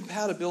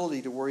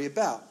incompatibility to worry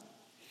about.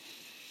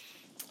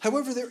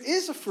 However, there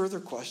is a further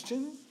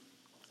question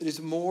that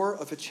is more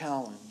of a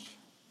challenge.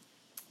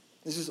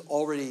 This has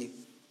already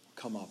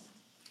come up.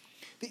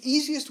 The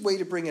easiest way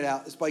to bring it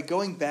out is by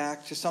going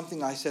back to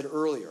something I said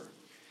earlier.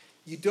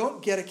 You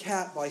don't get a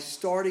cat by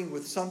starting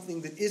with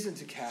something that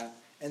isn't a cat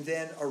and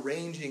then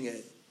arranging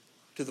it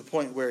to the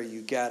point where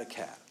you get a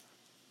cat.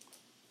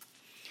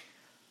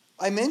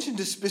 I mentioned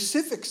a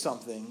specific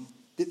something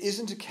that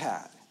isn't a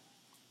cat,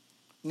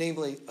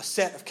 namely a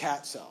set of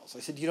cat cells. I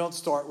said you don't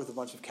start with a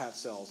bunch of cat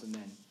cells and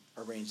then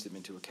arrange them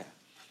into a cat.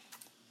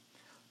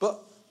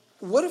 But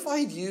what if I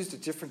had used a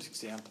different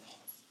example?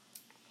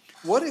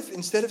 What if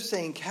instead of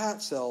saying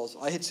cat cells,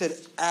 I had said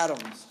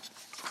atoms?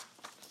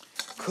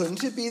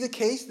 Couldn't it be the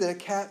case that a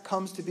cat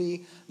comes to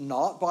be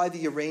not by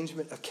the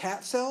arrangement of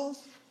cat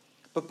cells,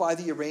 but by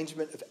the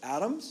arrangement of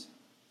atoms?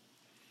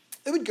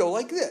 It would go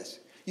like this.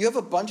 You have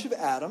a bunch of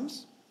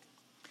atoms,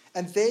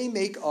 and they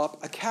make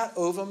up a cat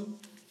ovum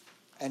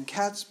and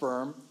cat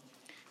sperm.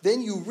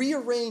 Then you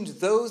rearrange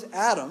those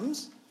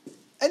atoms,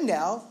 and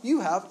now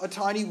you have a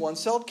tiny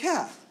one-celled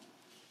cat.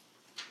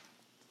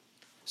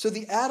 So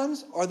the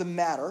atoms are the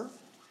matter,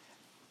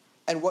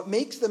 and what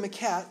makes them a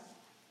cat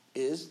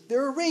is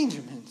their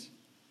arrangement.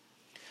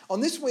 On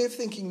this way of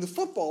thinking, the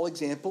football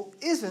example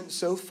isn't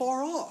so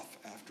far off,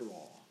 after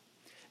all.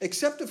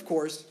 Except, of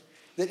course,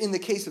 that in the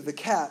case of the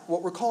cat,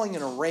 what we're calling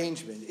an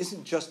arrangement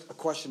isn't just a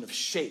question of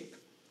shape.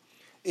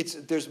 It's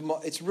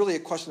really a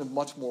question of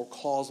much more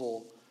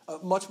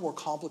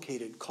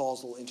complicated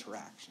causal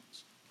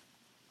interactions.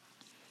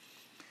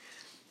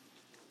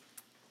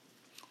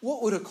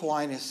 What would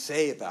Aquinas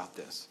say about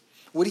this?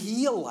 Would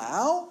he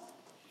allow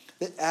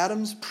that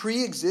atoms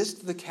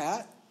pre-exist the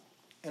cat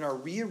and are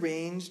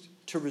rearranged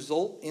to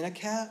result in a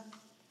cat?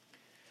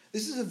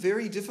 This is a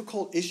very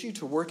difficult issue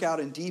to work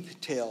out in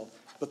detail,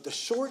 but the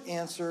short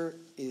answer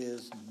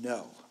is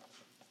no.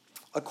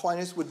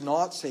 Aquinas would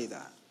not say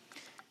that.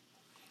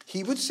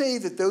 He would say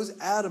that those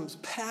atoms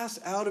pass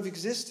out of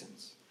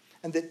existence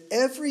and that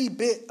every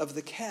bit of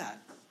the cat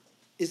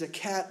is a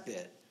cat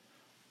bit,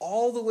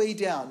 all the way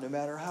down, no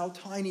matter how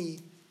tiny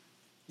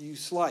you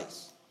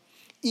slice.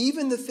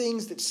 Even the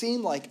things that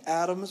seem like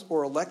atoms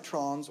or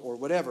electrons or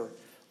whatever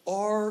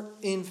are,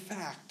 in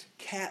fact,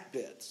 cat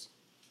bits.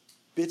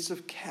 Bits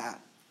of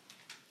cat.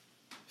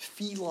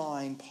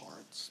 Feline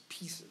parts,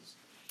 pieces.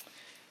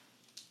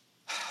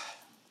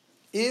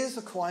 Is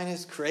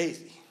Aquinas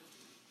crazy?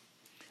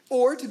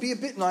 Or, to be a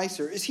bit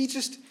nicer, is he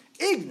just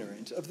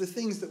ignorant of the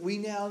things that we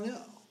now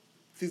know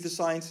through the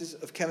sciences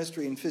of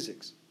chemistry and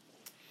physics?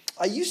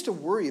 I used to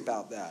worry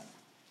about that.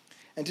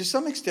 And to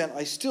some extent,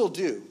 I still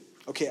do.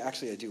 Okay,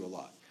 actually, I do a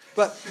lot.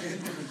 But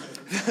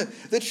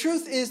the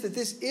truth is that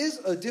this is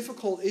a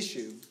difficult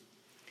issue.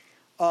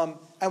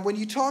 And when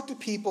you talk to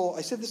people,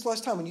 I said this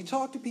last time, when you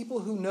talk to people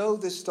who know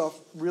this stuff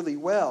really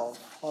well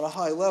on a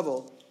high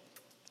level,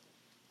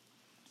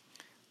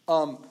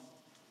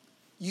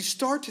 you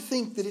start to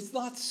think that it's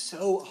not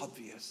so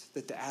obvious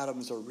that the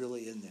atoms are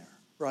really in there,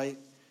 right?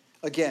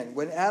 Again,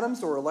 when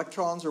atoms or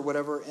electrons or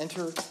whatever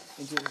enter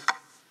into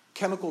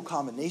chemical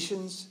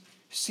combinations,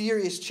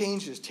 serious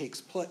changes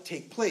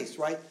take place,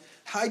 right?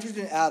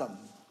 Hydrogen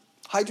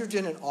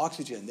and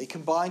oxygen, they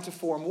combine to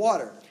form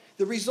water.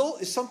 The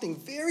result is something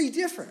very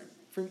different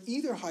from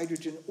either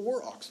hydrogen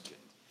or oxygen.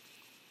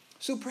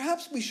 So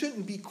perhaps we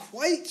shouldn't be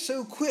quite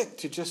so quick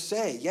to just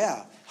say,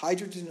 yeah,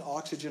 hydrogen and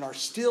oxygen are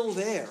still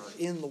there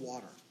in the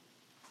water.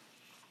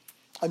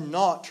 I'm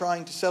not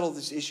trying to settle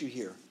this issue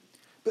here,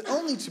 but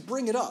only to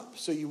bring it up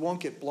so you won't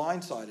get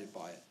blindsided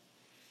by it.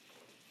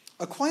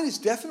 Aquinas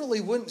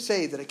definitely wouldn't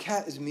say that a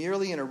cat is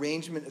merely an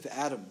arrangement of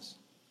atoms.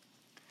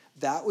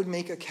 That would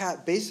make a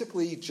cat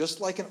basically just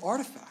like an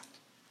artifact,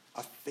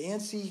 a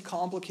fancy,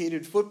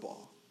 complicated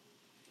football.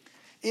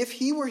 If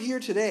he were here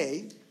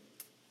today,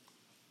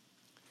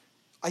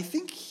 I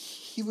think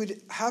he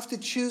would have to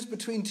choose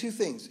between two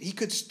things. He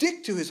could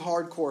stick to his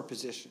hardcore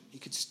position. He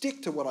could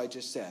stick to what I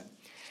just said,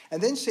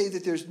 and then say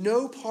that there's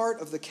no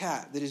part of the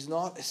cat that is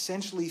not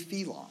essentially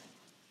feline.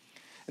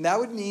 And that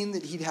would mean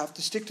that he'd have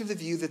to stick to the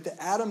view that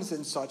the atoms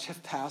and such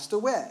have passed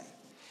away.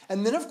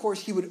 And then, of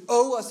course, he would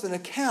owe us an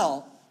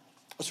account,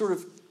 a sort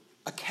of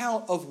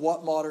account of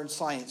what modern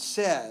science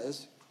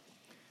says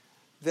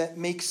that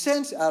makes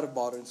sense out of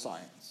modern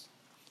science.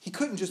 He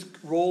couldn't just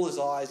roll his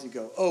eyes and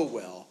go, oh,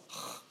 well,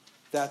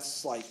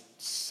 that's like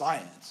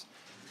science.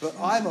 But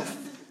I'm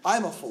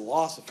a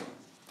philosopher,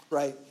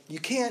 right? You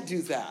can't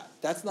do that.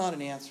 That's not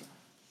an answer.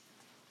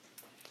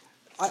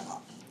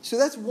 So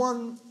that's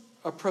one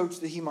approach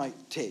that he might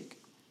take.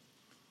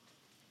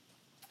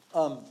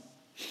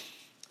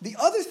 The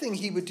other thing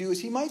he would do is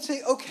he might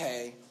say,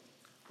 okay,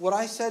 what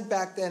I said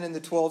back then in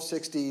the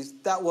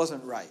 1260s, that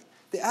wasn't right.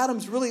 The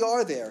atoms really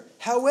are there.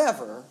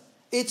 However,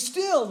 it's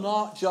still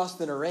not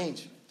just an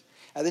arrangement.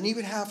 And then he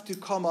would have to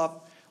come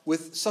up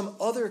with some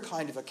other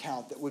kind of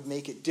account that would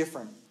make it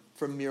different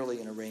from merely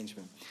an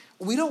arrangement.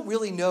 We don't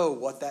really know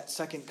what that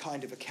second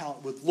kind of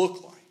account would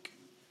look like.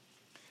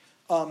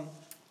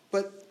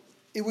 But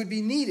it would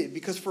be needed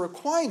because for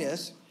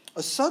Aquinas,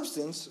 a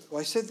substance,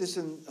 I said this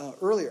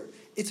earlier,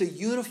 it's a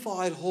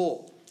unified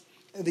whole.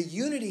 And the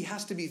unity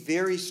has to be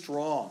very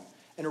strong.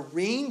 An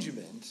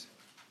arrangement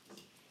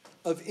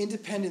of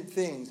independent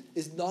things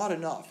is not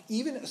enough.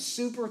 Even a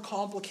super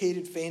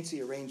complicated,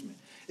 fancy arrangement.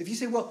 If you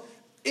say, well,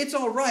 it's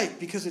all right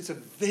because it's a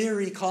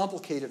very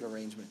complicated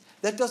arrangement,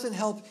 that doesn't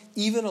help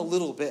even a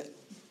little bit.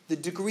 The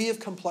degree of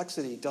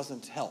complexity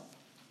doesn't help.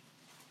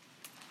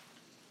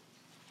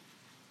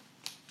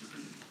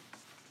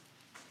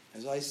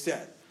 As I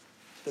said,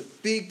 the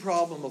big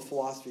problem of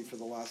philosophy for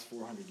the last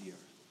 400 years.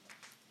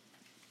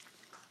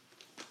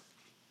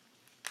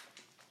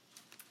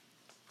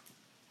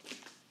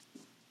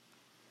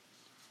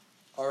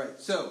 All right,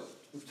 so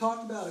we've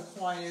talked about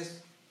Aquinas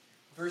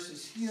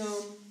versus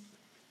Hume.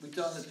 We've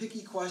done the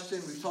picky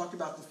question. We've talked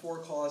about the four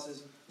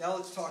causes. Now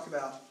let's talk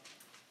about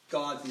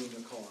God being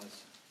a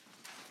cause.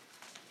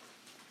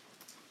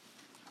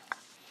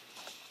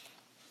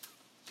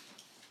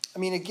 I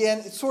mean, again,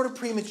 it's sort of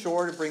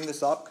premature to bring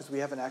this up because we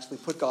haven't actually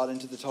put God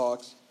into the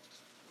talks.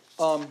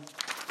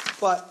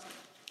 But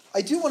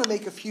I do want to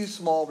make a few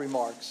small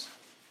remarks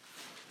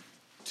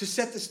to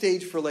set the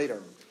stage for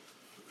later.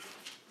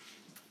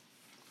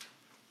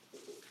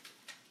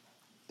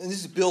 And this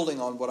is building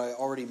on what I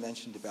already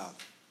mentioned about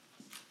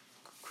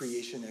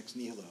creation ex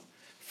nihilo.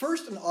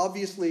 First and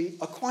obviously,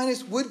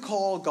 Aquinas would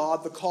call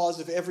God the cause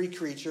of every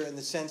creature in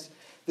the sense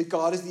that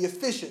God is the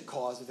efficient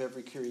cause of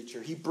every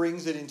creature. He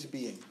brings it into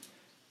being.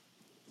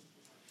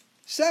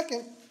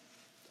 Second,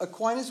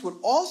 Aquinas would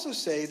also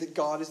say that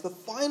God is the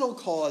final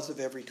cause of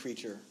every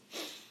creature.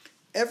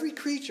 Every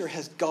creature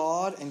has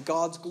God and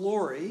God's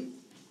glory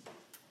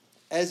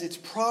as its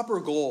proper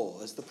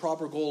goal, as the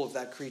proper goal of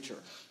that creature.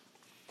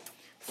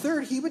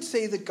 Third, he would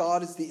say that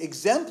God is the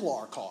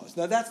exemplar cause.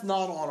 Now, that's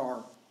not on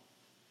our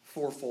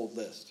fourfold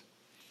list.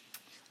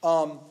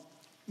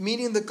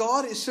 Meaning that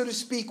God is, so to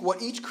speak,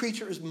 what each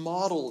creature is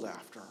modeled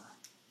after.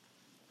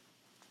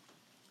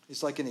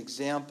 It's like an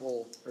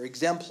example or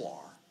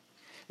exemplar.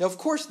 Now, of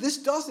course, this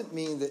doesn't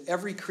mean that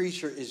every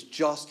creature is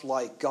just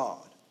like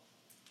God.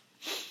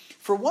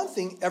 For one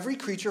thing, every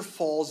creature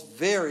falls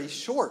very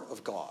short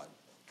of God.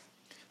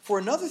 For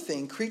another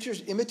thing,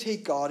 creatures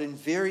imitate God in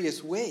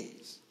various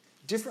ways,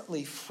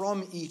 differently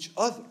from each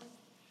other.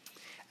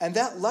 And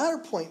that latter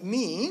point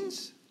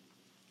means,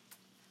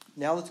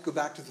 now let's go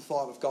back to the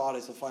thought of God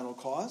as a final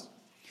cause,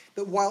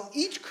 that while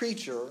each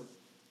creature,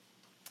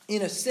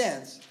 in a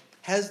sense,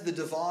 has the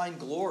divine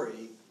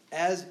glory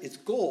as its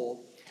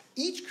goal,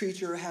 each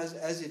creature has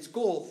as its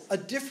goal a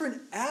different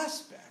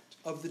aspect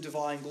of the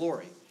divine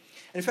glory.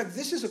 And in fact,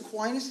 this is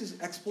Aquinas'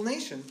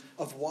 explanation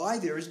of why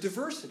there is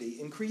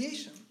diversity in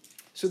creation,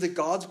 so that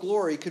God's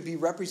glory could be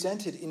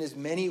represented in as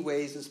many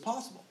ways as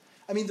possible.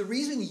 I mean, the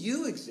reason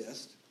you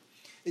exist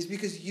is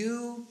because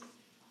you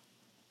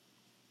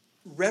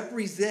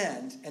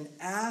represent an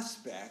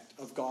aspect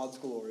of God's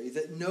glory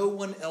that no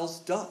one else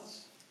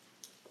does.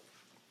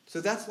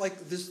 So that's like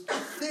this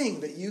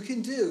thing that you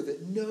can do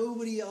that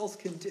nobody else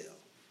can do,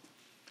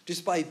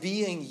 just by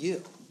being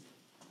you,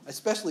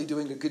 especially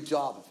doing a good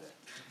job of it.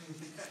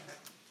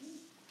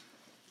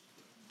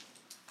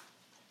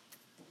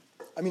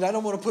 I mean, I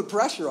don't want to put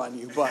pressure on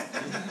you, but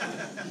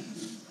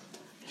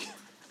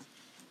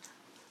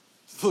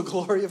the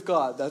glory of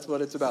God, that's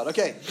what it's about.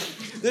 Okay,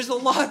 there's a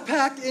lot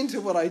packed into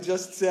what I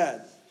just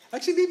said.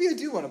 Actually, maybe I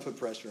do want to put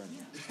pressure on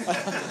you.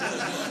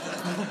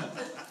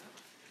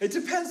 It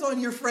depends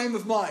on your frame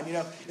of mind. You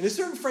know, in a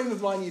certain frame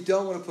of mind, you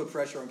don't want to put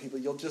pressure on people.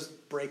 You'll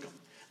just break them.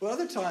 But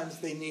other times,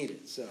 they need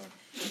it. So,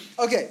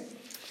 okay,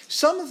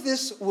 some of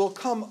this will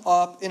come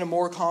up in a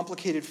more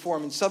complicated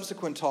form in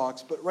subsequent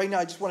talks. But right now,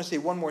 I just want to say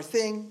one more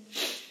thing.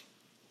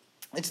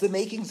 It's the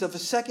makings of a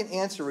second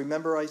answer.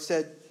 Remember, I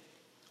said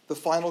the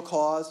final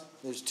cause.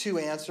 There's two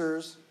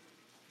answers.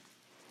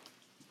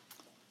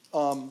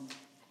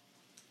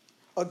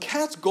 A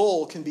cat's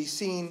goal can be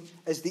seen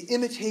as the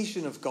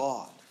imitation of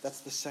God.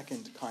 That's the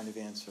second kind of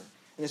answer,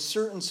 in a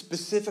certain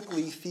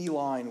specifically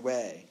feline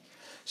way.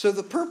 So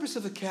the purpose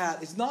of a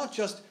cat is not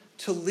just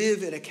to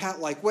live in a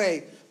cat-like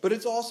way, but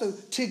it's also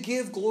to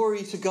give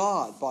glory to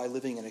God by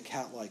living in a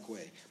cat-like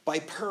way, by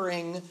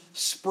purring,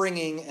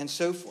 springing, and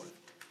so forth.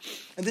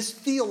 And this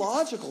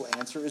theological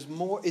answer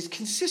is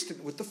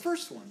consistent with the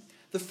first one.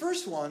 The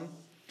first one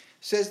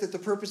says that the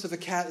purpose of a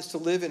cat is to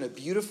live in a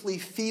beautifully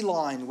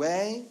feline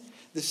way.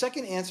 The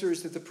second answer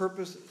is that the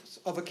purpose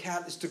of a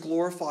cat is to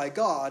glorify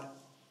God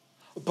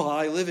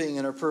by living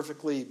in a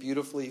perfectly,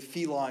 beautifully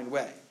feline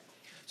way.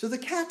 So the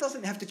cat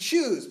doesn't have to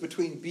choose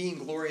between being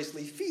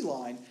gloriously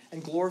feline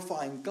and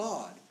glorifying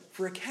God.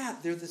 For a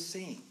cat, they're the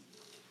same.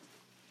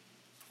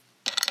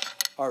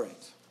 All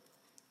right.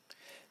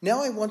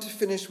 Now I want to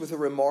finish with a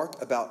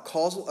remark about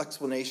causal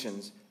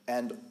explanations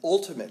and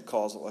ultimate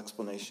causal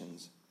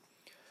explanations.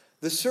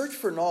 The search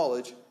for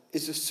knowledge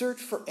is a search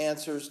for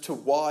answers to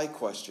why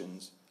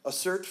questions, a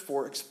search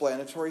for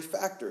explanatory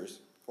factors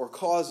or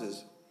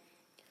causes.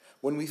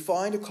 When we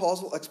find a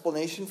causal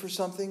explanation for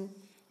something,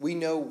 we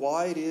know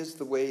why it is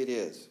the way it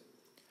is.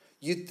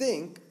 You'd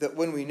think that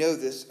when we know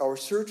this, our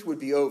search would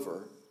be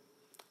over,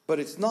 but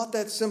it's not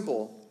that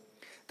simple.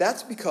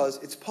 That's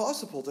because it's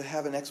possible to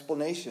have an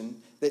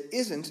explanation that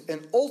isn't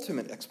an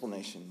ultimate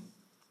explanation.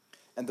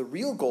 And the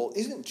real goal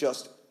isn't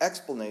just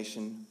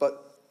explanation,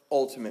 but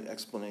ultimate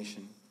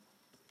explanation.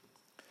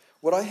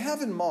 What I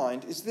have in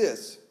mind is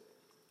this.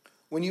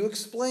 When you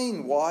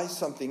explain why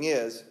something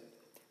is,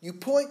 you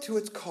point to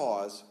its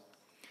cause,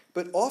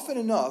 but often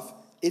enough,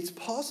 it's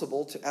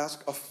possible to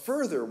ask a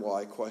further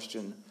why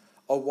question,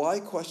 a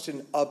why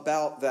question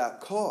about that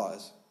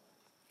cause.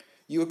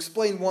 You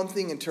explain one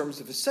thing in terms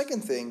of a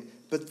second thing,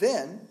 but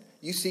then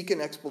you seek an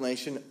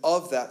explanation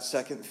of that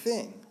second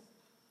thing.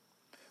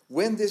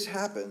 When this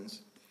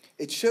happens,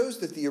 it shows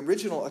that the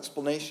original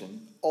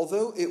explanation,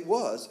 although it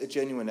was a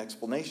genuine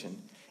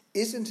explanation,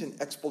 isn't an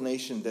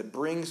explanation that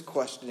brings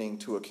questioning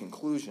to a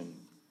conclusion.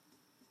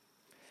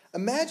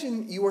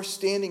 Imagine you are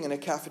standing in a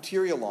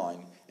cafeteria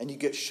line and you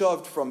get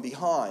shoved from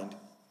behind.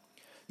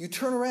 You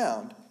turn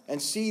around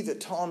and see that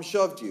Tom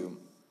shoved you.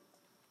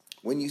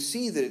 When you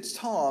see that it's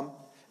Tom,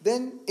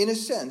 then, in a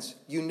sense,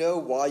 you know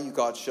why you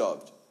got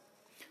shoved.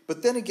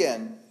 But then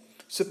again,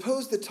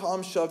 suppose that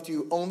Tom shoved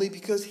you only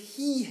because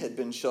he had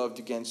been shoved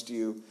against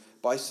you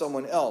by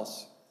someone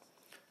else.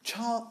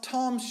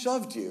 Tom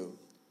shoved you,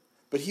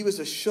 but he was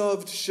a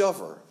shoved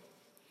shover.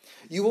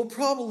 You will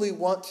probably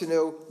want to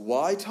know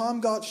why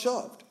Tom got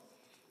shoved.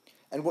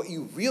 And what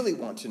you really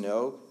want to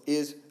know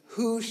is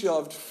who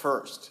shoved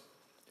first?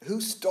 Who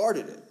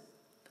started it?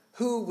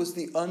 Who was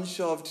the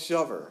unshoved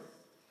shover?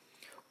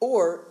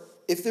 Or,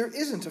 if there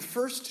isn't a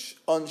first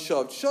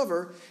unshoved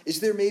shover, is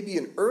there maybe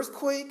an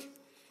earthquake?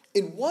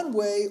 In one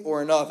way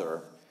or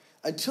another,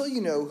 until you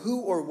know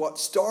who or what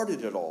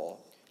started it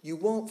all, you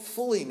won't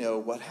fully know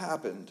what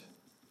happened.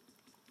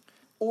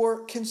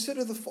 Or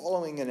consider the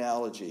following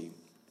analogy.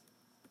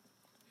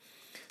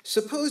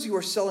 Suppose you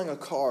are selling a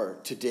car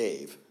to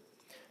Dave.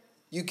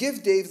 You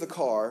give Dave the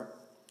car,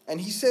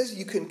 and he says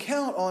you can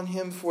count on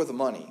him for the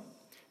money,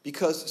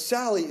 because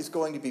Sally is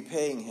going to be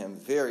paying him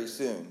very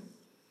soon.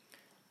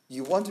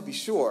 You want to be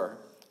sure,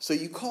 so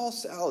you call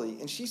Sally,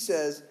 and she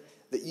says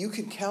that you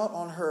can count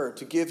on her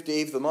to give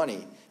Dave the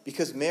money,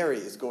 because Mary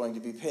is going to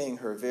be paying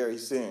her very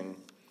soon.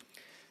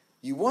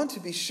 You want to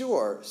be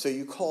sure, so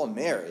you call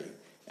Mary,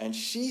 and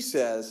she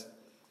says,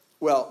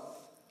 well,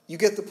 you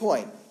get the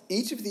point.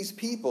 Each of these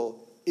people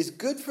is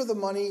good for the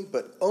money,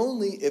 but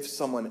only if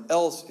someone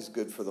else is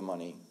good for the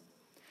money.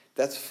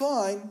 That's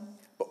fine,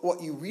 but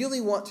what you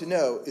really want to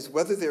know is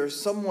whether there is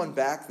someone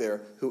back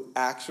there who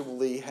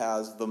actually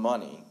has the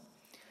money.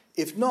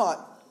 If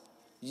not,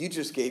 you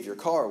just gave your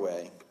car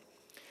away.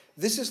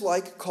 This is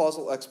like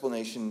causal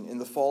explanation in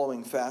the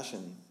following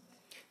fashion.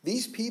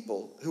 These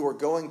people who are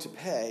going to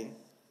pay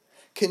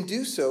can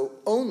do so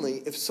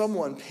only if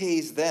someone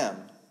pays them.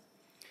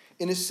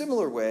 In a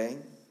similar way,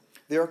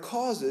 there are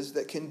causes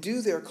that can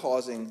do their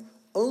causing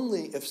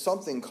only if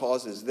something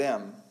causes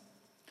them.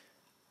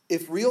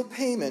 If real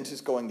payment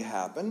is going to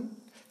happen,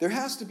 there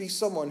has to be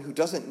someone who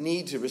doesn't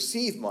need to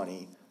receive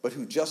money, but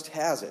who just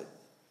has it.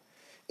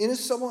 In a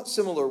somewhat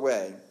similar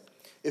way,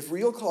 if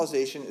real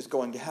causation is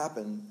going to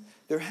happen,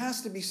 there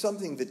has to be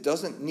something that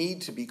doesn't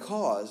need to be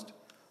caused,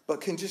 but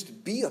can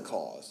just be a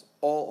cause,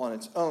 all on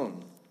its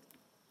own.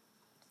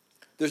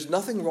 There's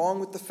nothing wrong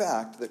with the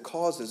fact that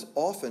causes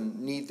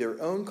often need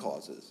their own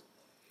causes.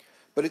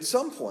 But at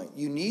some point,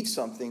 you need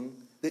something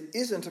that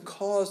isn't a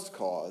caused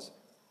cause,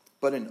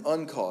 but an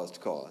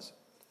uncaused cause.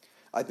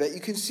 I bet you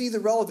can see the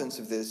relevance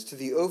of this to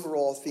the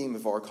overall theme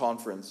of our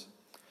conference.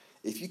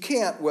 If you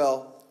can't,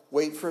 well,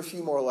 wait for a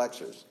few more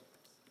lectures.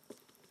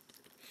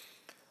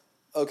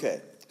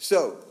 Okay,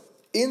 so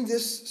in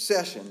this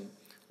session,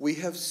 we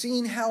have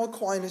seen how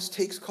Aquinas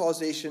takes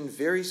causation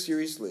very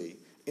seriously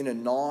in a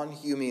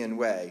non-Humean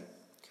way.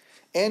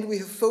 And we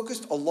have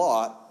focused a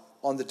lot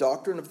on the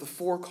doctrine of the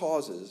four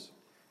causes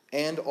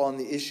and on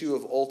the issue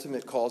of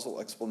ultimate causal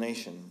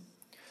explanation.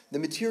 The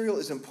material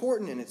is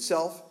important in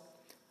itself,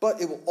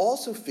 but it will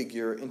also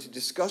figure into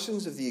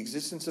discussions of the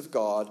existence of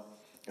God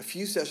a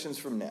few sessions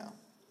from now.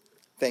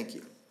 Thank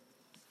you.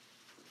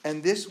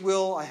 And this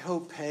will, I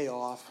hope, pay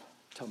off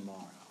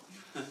tomorrow.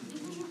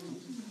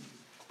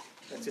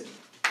 That's it.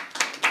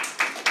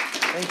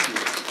 Thank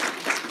you.